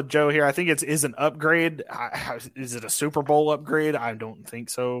opinion, I'm with Joe here. I think it is an upgrade. Is it a Super Bowl upgrade? I don't think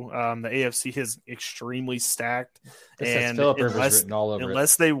so. The AFC is extremely stacked, and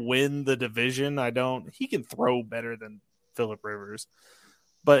unless they win the division, he can throw better than Phillip Rivers.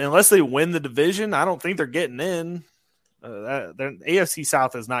 But unless they win the division, I don't think they're getting in. The AFC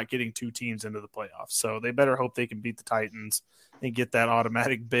South is not getting two teams into the playoffs, so they better hope they can beat the Titans and get that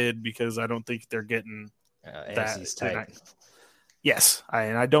automatic bid, because I don't think they're getting AFC's tight. Yes,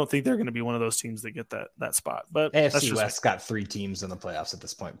 I don't think they're going to be one of those teams that get that spot. But AFC West got 3 teams in the playoffs at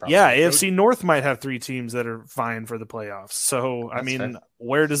this point. Probably. Yeah, AFC North might have 3 teams that are vying for the playoffs. So, that's fair.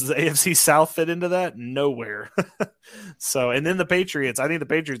 Where does the AFC South fit into that? Nowhere. So, and then the Patriots. I think the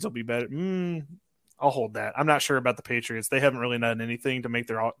Patriots will be better. I'll hold that. I'm not sure about the Patriots. They haven't really done anything to make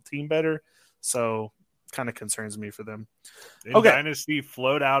their team better. So, kind of concerns me for them. In Dynasty,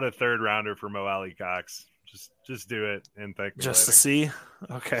 float out a 3rd rounder for Mo Alley Cox. Just do it and thank me just later. To see.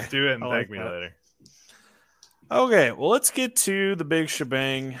 Okay. Just do it and thank me later. Okay, well, let's get to the big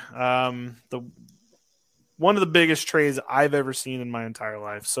shebang. One of the biggest trades I've ever seen in my entire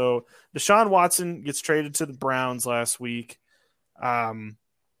life. So Deshaun Watson gets traded to the Browns last week. 3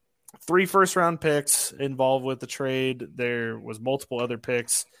 first-round picks involved with the trade. There was multiple other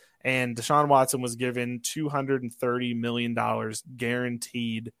picks, and Deshaun Watson was given $230 million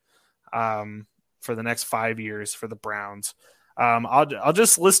guaranteed for the next 5 years for the Browns. I'll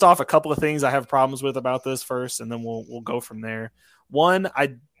just list off a couple of things I have problems with about this first, and then we'll go from there. One,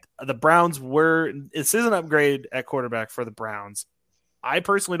 the Browns this is an upgrade at quarterback for the Browns. I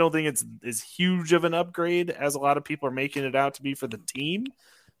personally don't think it's as huge of an upgrade as a lot of people are making it out to be for the team,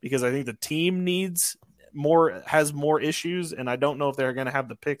 because I think the team has more issues, and I don't know if they're going to have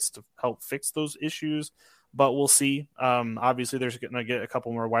the picks to help fix those issues. But we'll see. Obviously, there's going to get a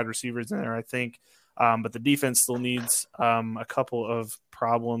couple more wide receivers in there, I think. But the defense still needs a couple of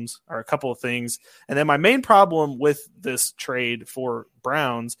problems or a couple of things. And then my main problem with this trade for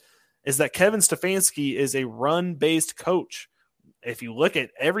Browns is that Kevin Stefanski is a run-based coach. If you look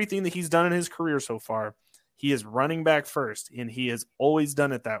at everything that he's done in his career so far, he is running back first, and he has always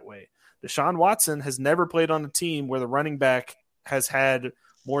done it that way. Deshaun Watson has never played on a team where the running back has had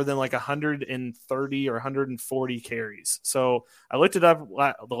more than like 130 or 140 carries. So I looked it up.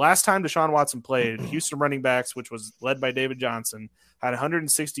 The last time Deshaun Watson played, Houston running backs, which was led by David Johnson, had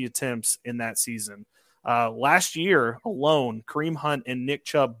 160 attempts in that season. Last year alone, Kareem Hunt and Nick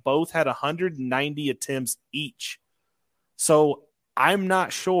Chubb both had 190 attempts each. So I'm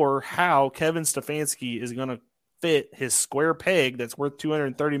not sure how Kevin Stefanski is going to fit his square peg that's worth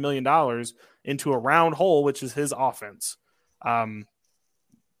 $230 million into a round hole, which is his offense.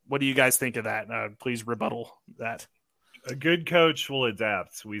 What do you guys think of that? Please rebuttal that. A good coach will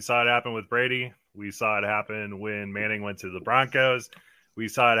adapt. We saw it happen with Brady. We saw it happen when Manning went to the Broncos. We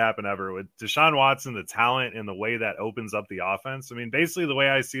saw it happen ever with Deshaun Watson, the talent and the way that opens up the offense. I mean, basically the way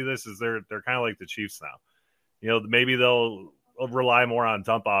I see this is they're kind of like the Chiefs now. Maybe they'll rely more on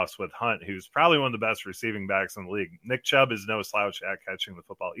dump offs with Hunt, who's probably one of the best receiving backs in the league. Nick Chubb is no slouch at catching the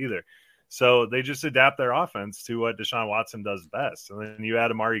football either. So they just adapt their offense to what Deshaun Watson does best. And then you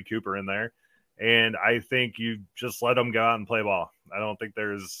add Amari Cooper in there, and I think you just let them go out and play ball. I don't think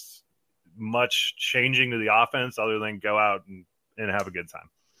there's much changing to the offense other than go out and have a good time.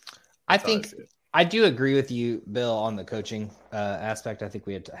 I do agree with you, Bill, on the coaching aspect. I think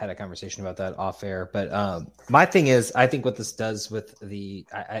we had a conversation about that off air. But my thing is, I think what this does with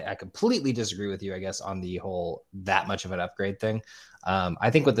I completely disagree with you, I guess, on the whole that much of an upgrade thing. I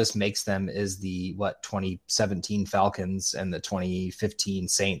think what this makes them is the 2017 Falcons and the 2015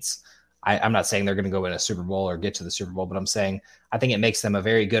 Saints. I'm not saying they're going to go win a Super Bowl or get to the Super Bowl, but I'm saying I think it makes them a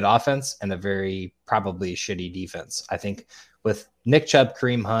very good offense and a very probably shitty defense. I think with Nick Chubb,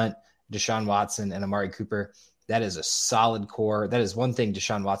 Kareem Hunt, Deshaun Watson, and Amari Cooper, that is a solid core. That is one thing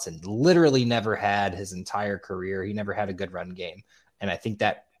Deshaun Watson literally never had his entire career. He never had a good run game. And I think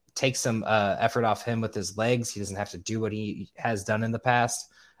that takes some effort off him with his legs. He doesn't have to do what he has done in the past.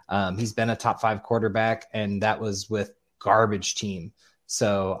 He's been a top 5 quarterback, and that was with garbage team.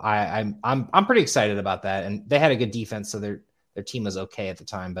 So I'm pretty excited about that. And they had a good defense, so their team was okay at the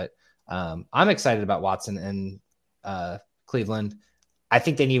time. But I'm excited about Watson and Cleveland. I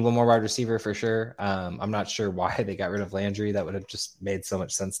think they need one more wide receiver for sure. I'm not sure why they got rid of Landry. That would have just made so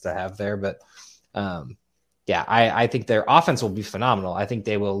much sense to have there. But yeah, I think their offense will be phenomenal. I think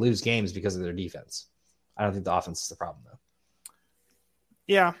they will lose games because of their defense. I don't think the offense is the problem, though.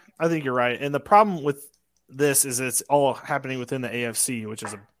 Yeah, I think you're right. And the problem with this is it's all happening within the AFC, which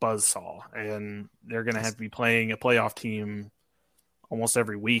is a buzzsaw. And they're going to have to be playing a playoff team almost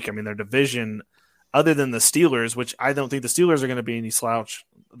every week. I mean, their division, other than the Steelers, which I don't think the Steelers are going to be any slouch,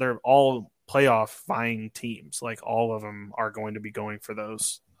 they're all playoff vying teams. Like all of them are going to be going for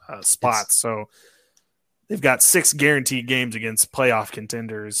those spots. So they've got 6 guaranteed games against playoff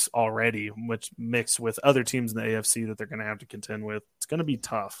contenders already, which mixed with other teams in the AFC that they're going to have to contend with. It's going to be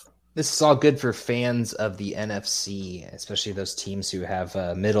tough. This is all good for fans of the NFC, especially those teams who have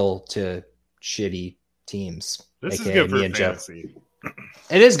middle to shitty teams. This is good for fantasy.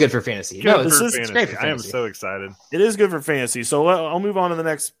 It is good for fantasy. This is great for fantasy. I am so excited. It is good for fantasy. So I'll move on to the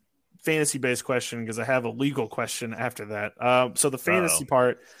next fantasy-based question because I have a legal question after that. So the fantasy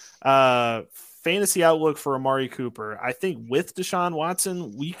part, fantasy outlook for Amari Cooper. I think with Deshaun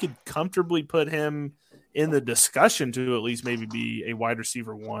Watson, we could comfortably put him in the discussion to at least maybe be a wide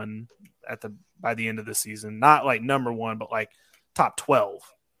receiver 1 by the end of the season. Not like number 1, but like top 12.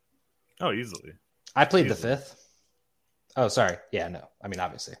 Oh, easily. I played the 5th. Oh, sorry. Yeah, no. I mean,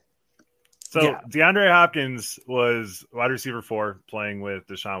 obviously. So yeah. DeAndre Hopkins was wide receiver 4 playing with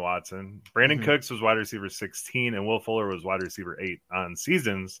Deshaun Watson. Brandon Cooks was wide receiver 16, and Will Fuller was wide receiver 8 on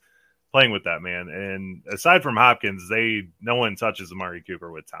seasons playing with that man. And aside from Hopkins, no one touches Amari Cooper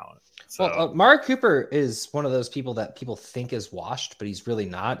with talent. So. Well, Amari Cooper is one of those people that people think is washed, but he's really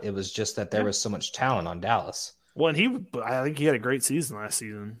not. It was just that there was so much talent on Dallas. Well, and I think he had a great season last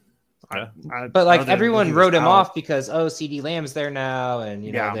season. Yeah. But like everyone wrote him off because CD Lamb's there now, and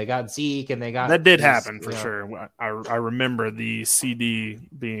they got Zeke and they got that did happen for sure. I remember the CD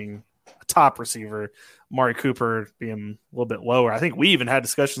being a top receiver, Amari Cooper being a little bit lower. I think we even had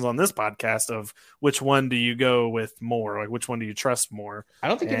discussions on this podcast of which one do you go with more, like which one do you trust more. I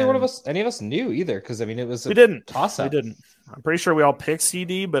don't think any of us knew either because I mean it was we didn't toss up. We didn't. I'm pretty sure we all picked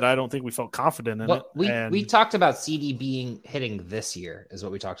CD, but I don't think we felt confident in it. We talked about CD hitting this year is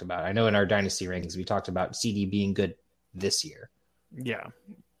what we talked about. I know in our dynasty rankings we talked about CD being good this year. Yeah,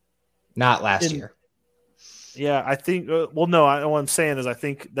 not last year. Yeah, I think. What I'm saying is I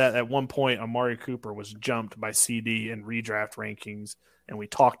think that at one point Amari Cooper was jumped by CD in redraft rankings, and we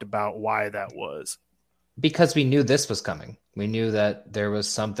talked about why that was. Because we knew this was coming. We knew that there was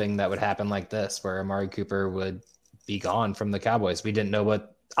something that would happen like this, where Amari Cooper would be gone from the Cowboys. We didn't know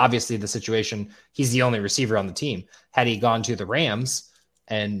obviously the situation, he's the only receiver on the team. Had he gone to the Rams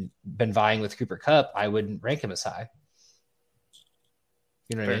and been vying with Cooper Kupp, I wouldn't rank him as high.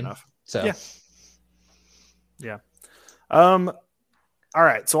 You know what I mean? Enough. So, yeah. All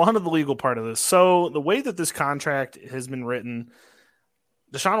right. So on to the legal part of this. So the way that this contract has been written,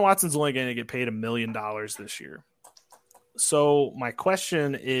 Deshaun Watson's only going to get paid $1 million this year. So my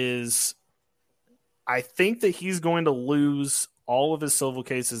question is, I think that he's going to lose all of his civil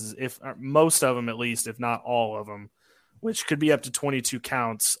cases, if most of them at least, if not all of them, which could be up to 22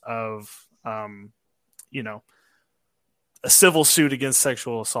 counts of, a civil suit against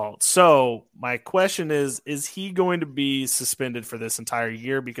sexual assault. So my question is he going to be suspended for this entire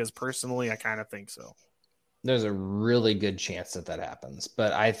year? Because personally, I kind of think so. There's a really good chance that happens.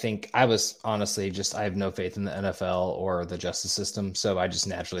 But I think I have no faith in the NFL or the justice system. So I just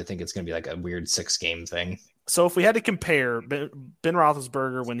naturally think it's going to be like a weird 6-game thing. So if we had to compare Ben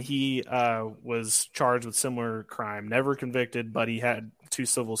Roethlisberger when he was charged with similar crime, never convicted, but he had 2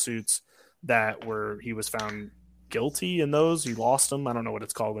 civil suits he was found guilty in those. He lost them. I don't know what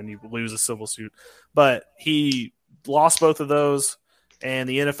it's called when you lose a civil suit, but he lost both of those, and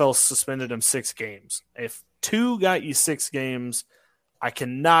the NFL suspended him 6 games. If 2 got you 6 games, I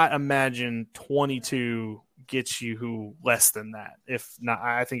cannot imagine 22 gets you less than that. If not,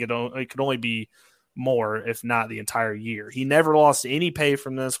 I think it could only be more, if not the entire year. He never lost any pay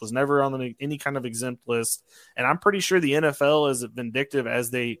from this, was never on any kind of exempt list. And I'm pretty sure the NFL, as vindictive as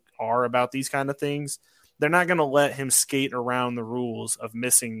they are about these kind of things, they're not going to let him skate around the rules of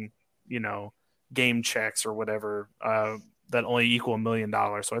missing, game checks or whatever that only equal $1 million.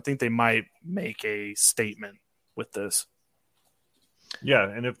 So I think they might make a statement with this. Yeah,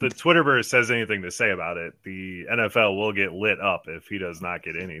 and if the Twitterverse has anything to say about it, the NFL will get lit up if he does not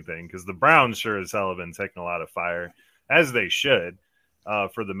get anything, because the Browns sure as hell have been taking a lot of fire, as they should,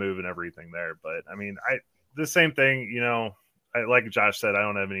 for the move and everything there. But, I mean, the same thing, like Josh said, I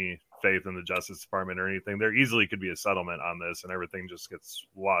don't have any faith in the Justice Department or anything. There easily could be a settlement on this, and everything just gets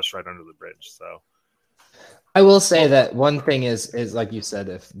washed right under the bridge. So I will say that one thing is like you said,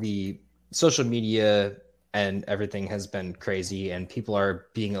 if the social media and everything has been crazy and people are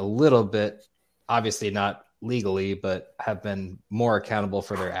being a little bit, obviously not legally, but have been more accountable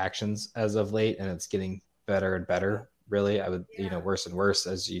for their actions as of late, and it's getting better and better. Really, I would, worse and worse,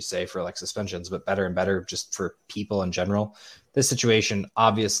 as you say, for like suspensions, but better and better just for people in general. This situation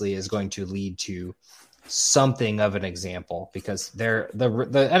obviously is going to lead to something of an example, because the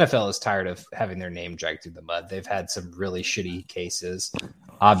NFL is tired of having their name dragged through the mud. They've had some really shitty cases.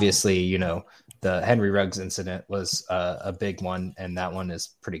 Obviously, the Henry Ruggs incident was a big one, and that one is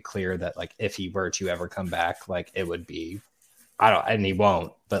pretty clear that, like, if he were to ever come back, like, it would be, and he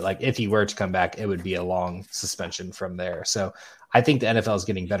won't, but like, if he were to come back, it would be a long suspension from there. So I think the NFL is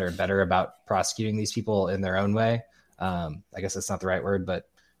getting better and better about prosecuting these people in their own way. I guess that's not the right word, but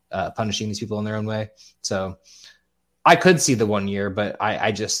punishing these people in their own way. So I could see the 1 year, but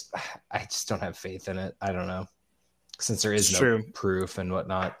I just don't have faith in it. I don't know, since there is no proof and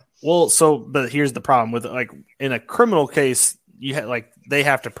whatnot. Well, but here's the problem with, like, in a criminal case, they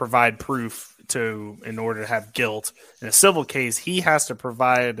have to provide proof in order to have guilt. In a civil case, he has to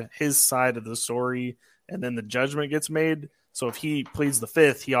provide his side of the story, and then the judgment gets made. So if he pleads the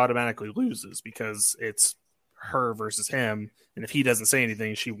fifth, he automatically loses because it's her versus him. And if he doesn't say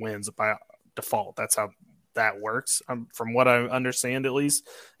anything, she wins by default. That's how that works, from what I understand, at least.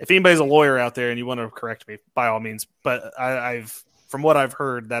 If anybody's a lawyer out there and you want to correct me, by all means. But from what I've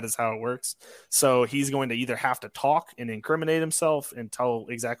heard, that is how it works. So he's going to either have to talk and incriminate himself and tell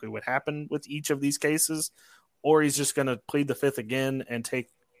exactly what happened with each of these cases, or he's just going to plead the fifth again and take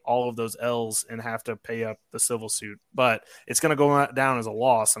all of those L's and have to pay up the civil suit. But it's going to go down as a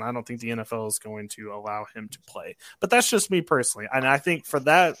loss, and I don't think the NFL is going to allow him to play. But that's just me personally. And I think for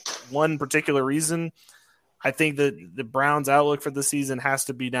that one particular reason, I think that the Browns' outlook for the season has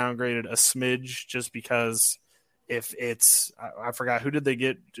to be downgraded a smidge, just because if it's, I forgot, who did they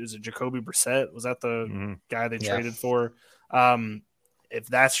get? Is it Jacoby Brissett? Was that the guy they traded for? If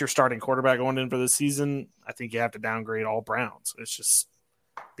that's your starting quarterback going in for the season, I think you have to downgrade all Browns. It's just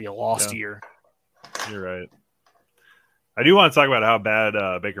be a lost year. You're right. I do want to talk about how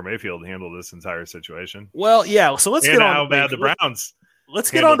bad Baker Mayfield handled this entire situation. Well, yeah. So let's get on how bad the Browns.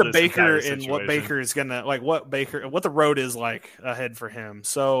 Let's get on to Baker and what Baker is gonna like. What the road is like ahead for him.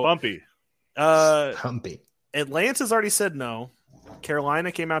 So bumpy. Atlanta's already said no.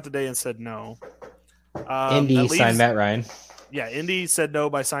 Carolina came out today and said no. Indy signed Matt Ryan. Yeah, Indy said no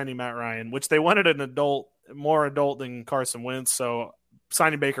by signing Matt Ryan, which they wanted more adult than Carson Wentz. So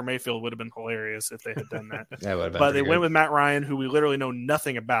signing Baker Mayfield would have been hilarious if they had done that. But they went with Matt Ryan, who we literally know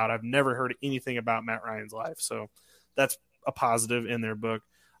nothing about. I've never heard anything about Matt Ryan's life. So that's a positive in their book.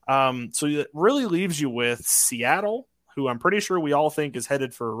 So it really leaves you with Seattle, who I'm pretty sure we all think is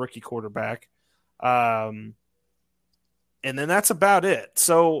headed for a rookie quarterback. And then that's about it.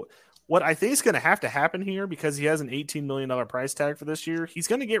 So what I think is going to have to happen here, because he has an $18 million price tag for this year, he's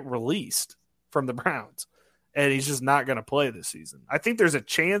going to get released from the Browns, and he's just not going to play this season. I think there's a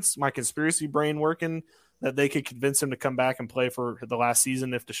chance, my conspiracy brain working, that they could convince him to come back and play for the last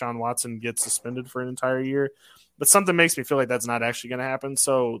season if Deshaun Watson gets suspended for an entire year. But something makes me feel like that's not actually going to happen.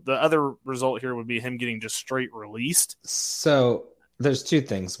 So the other result here would be him getting just straight released. So there's two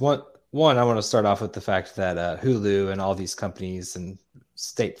things. One, I want to start off with the fact that Hulu and all these companies and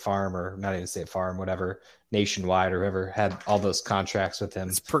State Farm, or not even State Farm, whatever, Nationwide or whoever, had all those contracts with him.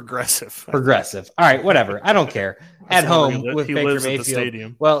 It's Progressive. All right, whatever. I don't care. At home with Baker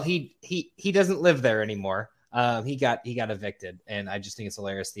Mayfield. Well, he doesn't live there anymore. He got evicted, and I just think it's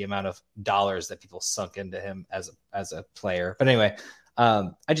hilarious the amount of dollars that people sunk into him as a player. But anyway,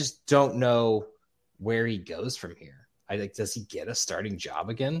 I just don't know where he goes from here. Does he get a starting job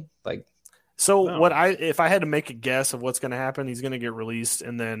again? If I had to make a guess of what's going to happen, he's going to get released,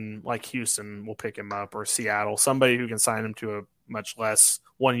 and then like Houston will pick him up, or Seattle, somebody who can sign him to a much less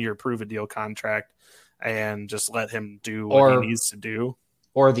 1 year prove a deal contract and just let him do what he needs to do.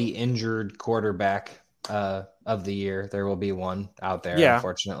 or the injured quarterback of the year. There will be one out there, Yeah.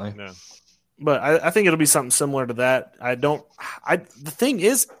 unfortunately. No. But I think it'll be something similar to that. The thing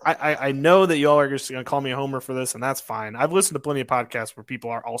is, I know that y'all are just going to call me a homer for this, and that's fine. I've listened to plenty of podcasts where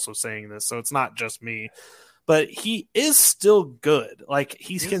people are also saying this, so it's not just me. But he is still good. Like,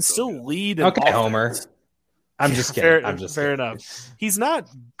 he can still lead an Okay, offense. Homer. I'm just kidding. Fair enough. He's not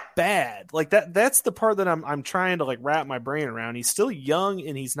bad. Like that's the part that I'm trying to like wrap my brain around. He's still young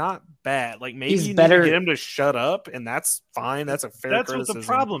and he's not bad. Like maybe He's you better- need to get him to shut up, and that's fine. That's a fair That's criticism. what the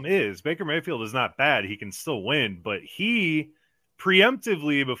problem is. Baker Mayfield is not bad. He can still win, but he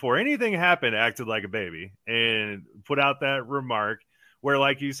preemptively, before anything happened, acted like a baby and put out that remark where,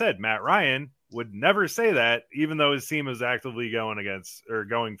 like you said, Matt Ryan would never say that, even though his team is actively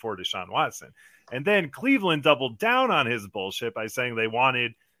going for Deshaun Watson. And then Cleveland doubled down on his bullshit by saying they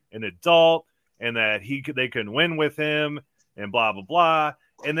wanted an adult and that they couldn't win with him and blah, blah, blah.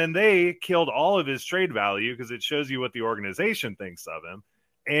 And then they killed all of his trade value because it shows you what the organization thinks of him.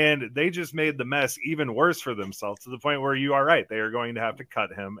 And they just made the mess even worse for themselves to the point where you are right. They are going to have to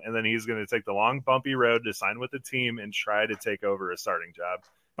cut him. And then he's going to take the long, bumpy road to sign with the team and try to take over a starting job.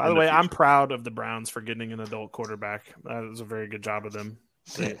 By the way, I'm proud of the Browns for getting an adult quarterback. That was a very good job of them.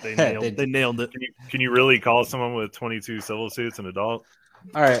 They nailed it. Can you really call someone with 22 civil suits an adult?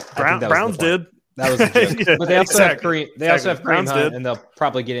 All right. Browns did. That was a joke. Yeah, but they also have exactly. Kareem. Also have Kareem Browns Hunt, did. and they'll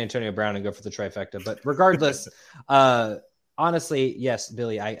probably get Antonio Brown and go for the trifecta. But regardless, honestly, yes,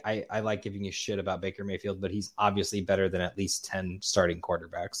 Billy, I like giving you shit about Baker Mayfield, but he's obviously better than at least 10 starting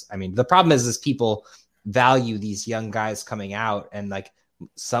quarterbacks. I mean, the problem is people value these young guys coming out, and like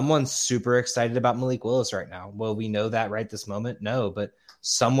someone's super excited about Malik Willis right now. Well, we know that right this moment? No, but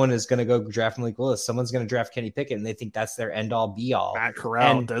someone is going to go draft Malik Willis. Someone's going to draft Kenny Pickett, and they think that's their end-all, be-all. Matt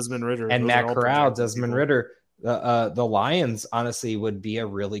Corral, And- Desmond Ritter. And Those Matt are all Corral, projected Desmond people. Ritter, the Lions honestly would be a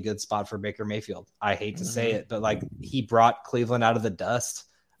really good spot for Baker Mayfield. I hate to say it, but like he brought Cleveland out of the dust,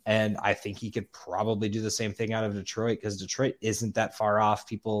 and I think he could probably do the same thing out of Detroit because Detroit isn't that far off.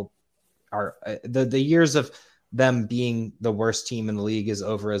 People are the years of them being the worst team in the league is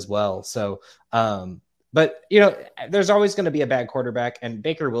over as well. So, but you know, there's always going to be a bad quarterback, and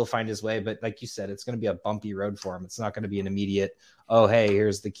Baker will find his way. But like you said, it's going to be a bumpy road for him. It's not going to be an immediate, oh, hey,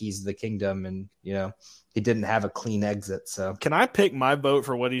 here's the keys to the kingdom. And, you know, he didn't have a clean exit. So Can I pick my vote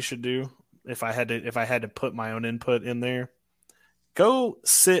for what he should do if I had to put my own input in there? Go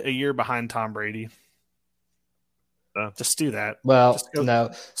sit a year behind Tom Brady. Just do that. well, Just go- no,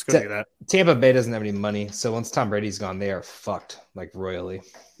 Just go do that. Tampa Bay doesn't have any money. So once Tom Brady's gone, they are fucked like royally.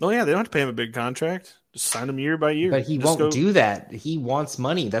 Oh yeah, they don't have to pay him a big contract. Just sign him year by year. But he Just won't go- do that. He wants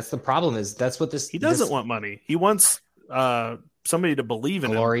money. That's the problem. That's what this. He doesn't this want money. He wants somebody to believe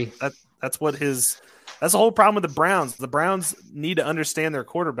in glory. him. That's the whole problem with the Browns. The Browns need to understand their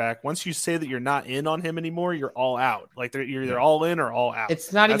quarterback. Once you say that you're not in on him anymore, you're all out. Like you're either all in or all out.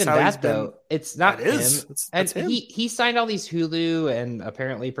 It's not That's even how he's that been- though. It's not It is. him. That's And him. he signed all these Hulu and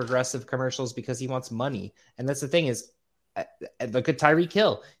apparently progressive commercials because he wants money. And that's the thing is, look at Tyreek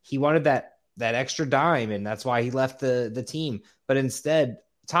Hill. He wanted that extra dime, and that's why he left the team. But instead,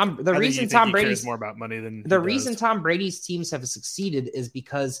 I think reason he Tom cares Brady's more about money than the he reason does. Tom Brady's teams have succeeded is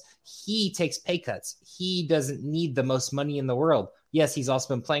because he takes pay cuts. He doesn't need the most money in the world. Yes, he's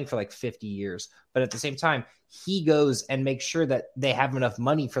also been playing for like 50 years, but at the same time, he goes and makes sure that they have enough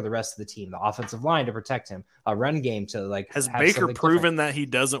money for the rest of the team, the offensive line to protect him, a run game to like. Has have Baker something proven that he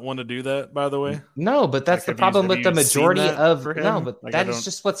doesn't want to do that? By the way, No, but that's Like, the problem have with the you seen majority that of for him? no, but Like, that I is don't-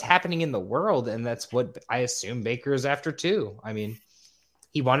 just what's happening in the world, and that's what I assume Baker is after too. I mean,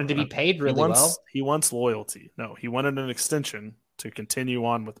 he wanted to be paid really well. He wants loyalty. No, he wanted an extension to continue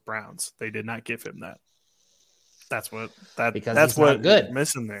on with the Browns. They did not give him that. That's what Because that's he's not what good.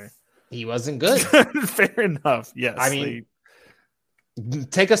 missing there. He wasn't good. Fair enough. Yes, I mean,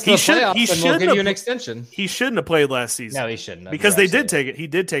 Take us to He the should- playoffs, he and we'll shouldn't give you have- an extension. he shouldn't have played last season. No, he shouldn't have. Because You're they did absolutely take it. He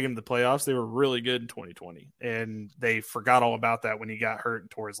did take him to the playoffs. They were really good in 2020, and they forgot all about that when he got hurt and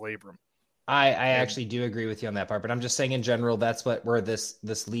tore his labrum. I actually do agree with you on that part, but I'm just saying in general, that's where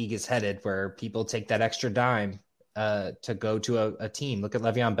this league is headed, where people take that extra dime to go to a team. Look at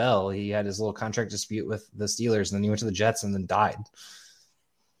Le'Veon Bell. He had his little contract dispute with the Steelers, and then he went to the Jets and then died.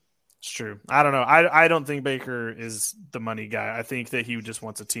 It's true. I don't know. I don't think Baker is the money guy. I think that he just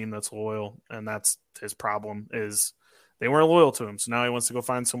wants a team that's loyal, and that's his problem is they weren't loyal to him. So now he wants to go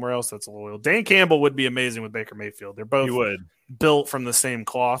find somewhere else that's loyal. Dan Campbell would be amazing with Baker Mayfield. They're both You would. built from the same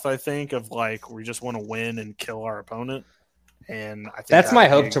cloth, I think, of like we just want to win and kill our opponent. And I think that's my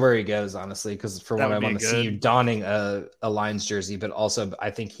would hope be- to where he goes, honestly, because for That one, I would be want to see good. him donning a Lions jersey, but also I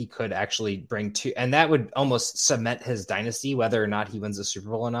think he could actually bring two, and that would almost cement his dynasty, whether or not he wins a Super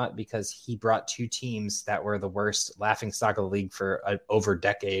Bowl or not, because he brought two teams that were the worst laughingstock of the league for over a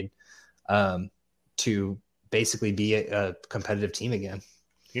decade to basically be a competitive team again.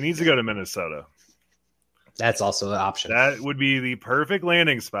 He needs to go to Minnesota. That's also an option. That would be the perfect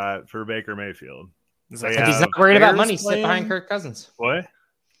landing spot for Baker Mayfield. Is that If he's Yeah. not worried about Bears money, sit playing? behind Kirk Cousins. What?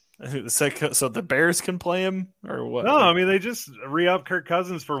 So the Bears can play him or what? No, I mean they just re-up Kirk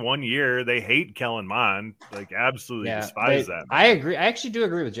Cousins for 1 year. They hate Kellen Mond, like absolutely despise that. Man. I agree. I actually do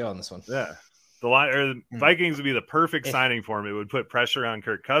agree with Joe on this one. Yeah, the Vikings would be the perfect signing for him. It would put pressure on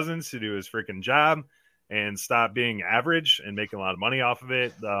Kirk Cousins to do his freaking job and stop being average and making a lot of money off of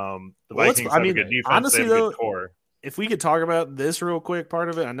it. The Vikings have a good defense. Honestly, they have a though, good core. if we could talk about this real quick, part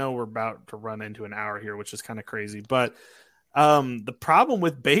of it, I know we're about to run into an hour here, which is kind of crazy, but the problem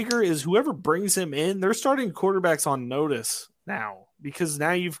with Baker is whoever brings him in, they're starting quarterbacks on notice now, because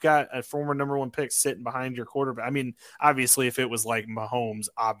now you've got a former number one pick sitting behind your quarterback. I mean, obviously, if it was like Mahomes,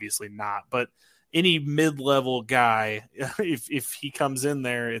 obviously not, but any mid-level guy, if he comes in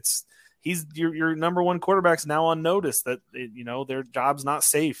there, he's your number one quarterback's now on notice that their job's not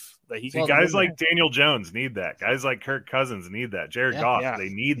safe. That he can guys like Daniel Jones need that. Guys like Kirk Cousins need that. Jared Goff, they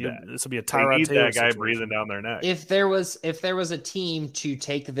need that. This will be a They Tyrod need Taylor that guy situation. breathing down their neck. If there was a team to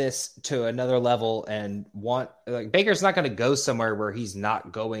take this to another level and Baker's not going to go somewhere where he's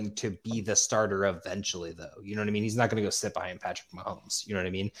not going to be the starter eventually, though. You know what I mean? He's not going to go sit behind Patrick Mahomes. You know what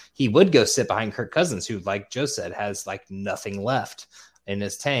I mean? He would go sit behind Kirk Cousins, who, like Joe said, has like nothing left in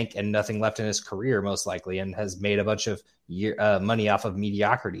his tank and nothing left in his career, most likely, and has made a bunch of money off of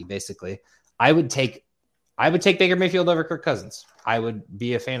mediocrity, basically. I would take Baker Mayfield over Kirk Cousins. I would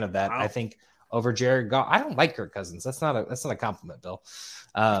be a fan of that. Wow. I think over Jared Goff. I don't like Kirk Cousins. That's not a compliment, Bill.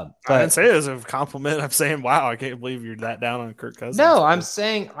 But I didn't say it as a compliment. I'm saying, wow, I can't believe you're that down on Kirk Cousins. No, I'm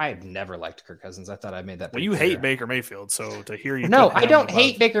saying I've never liked Kirk Cousins. I thought I made that. Well, you hate Baker Mayfield, so to hear you. No, I don't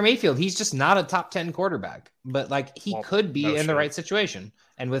hate Baker Mayfield. He's just not a top 10 quarterback, but he could be in the right situation.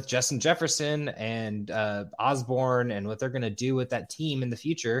 And with Justin Jefferson and Osborne and what they're going to do with that team in the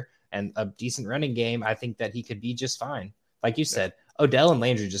future and a decent running game, I think that he could be just fine. Like you said, Odell and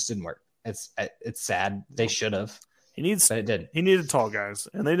Landry just didn't work. It's sad. They should have. But it didn't. He needed tall guys,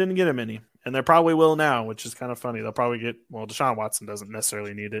 and they didn't get him any. And they probably will now, which is kind of funny. They'll probably get – Deshaun Watson doesn't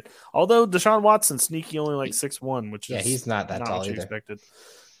necessarily need it. Although Deshaun Watson, sneaky, only like 6'1", which is he's not that tall what you either. expected.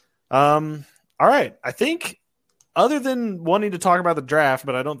 All right. I think other than wanting to talk about the draft,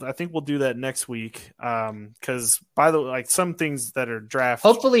 but I think we'll do that next week because by the way, some things that are draft.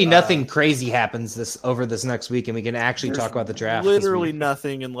 Hopefully nothing crazy happens over this next week and we can actually talk about the draft. Literally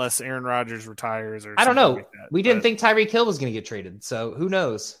nothing unless Aaron Rodgers retires or I don't know. Like that. We didn't think Tyreek Hill was going to get traded, so who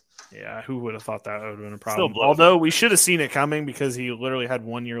knows? Yeah, who would have thought that would have been a problem? Although we should have seen it coming because he literally had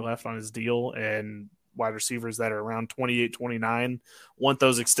 1 year left on his deal, and wide receivers that are around 28, 29 want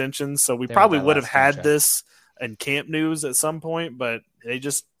those extensions. So we probably would have had this in camp news at some point, but they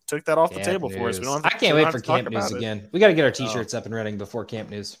just took that off the table for us. I can't wait for camp news again. We got to get our t-shirts up and running before camp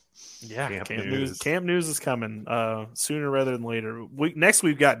news. Yeah, camp news is coming sooner rather than later. Next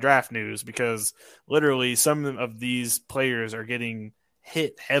we've got draft news because literally some of these players are getting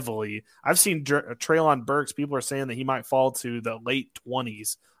hit heavily. I've seen Treylon Burks. People are saying that he might fall to the late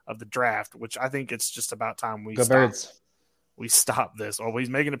 20s of the draft, which I think it's just about time we stop this. Oh,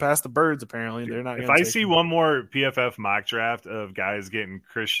 he's making it past the Birds. Apparently, they're not. If I see one more PFF mock draft of guys getting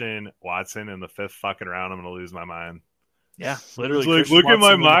Christian Watson in the 5th fucking round, I'm going to lose my mind. Yeah, literally. Look at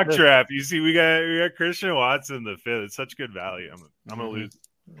my mock draft. You see, we got Christian Watson in the 5th. It's such good value. I'm going to lose.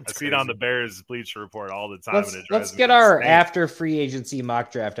 I see it on the Bears Bleacher Report all the time. Let's get our after free agency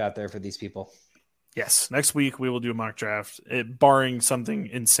mock draft out there for these people. Yes, next week we will do a mock draft, barring something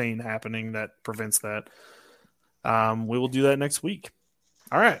insane happening that prevents that. We will do that next week.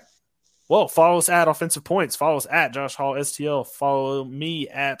 All right. Well, follow us at Offensive Points. Follow us at Josh Hall STL. Follow me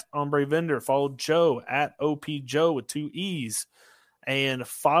at Ombre Vendor. Follow Joe at OP Joe with 2 E's. And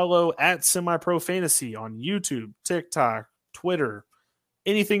follow at Semi Pro Fantasy on YouTube, TikTok, Twitter,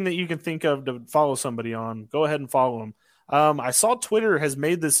 anything that you can think of to follow somebody on. Go ahead and follow them. I saw Twitter has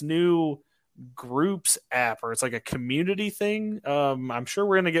made this new groups app, or it's like a community thing. I'm sure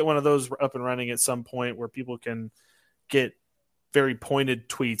we're going to get one of those up and running at some point where people can get very pointed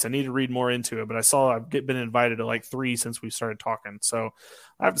tweets. I need to read more into it, but I saw I've been invited to like 3 since we started talking. So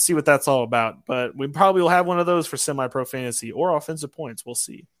I have to see what that's all about, but we probably will have one of those for Semi-Pro Fantasy or Offensive Points. We'll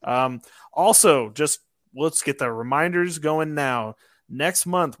see. Also, just let's get the reminders going now. Next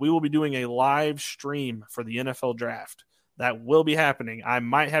month, we will be doing a live stream for the NFL draft. That will be happening. I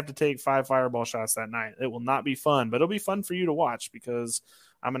might have to take 5 fireball shots that night. It will not be fun, but it'll be fun for you to watch because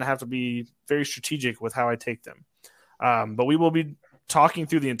I'm going to have to be very strategic with how I take them. But we will be talking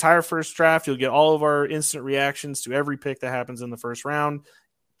through the entire first draft. You'll get all of our instant reactions to every pick that happens in the first round.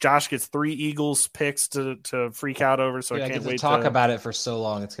 Josh gets 3 Eagles picks to freak out over, so I can't wait to talk about it for so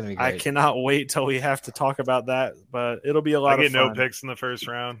long. It's going to be great. I cannot wait till we have to talk about that, but it'll be a lot of fun. I get no picks in the first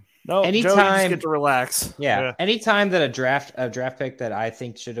round. No, anytime, Joe, you just get to relax. Yeah. Anytime that a draft pick that I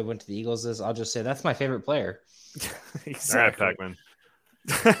think should have went to the Eagles is, I'll just say that's my favorite player. Exactly. All right,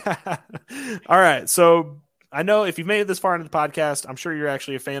 Pac-Man. All right, so I know if you've made it this far into the podcast, I'm sure you're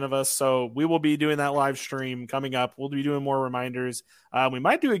actually a fan of us. So we will be doing that live stream coming up. We'll be doing more reminders. We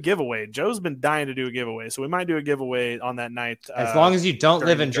might do a giveaway. Joe's been dying to do a giveaway, so we might do a giveaway on that night. As long as you don't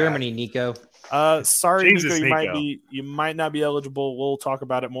live in Germany, Nico. Sorry, Jesus, Nico, you might not be eligible. We'll talk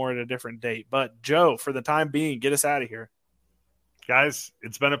about it more at a different date. But Joe, for the time being, get us out of here. Guys,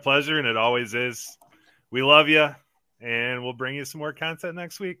 it's been a pleasure, and it always is. We love you, and we'll bring you some more content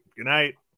next week. Good night.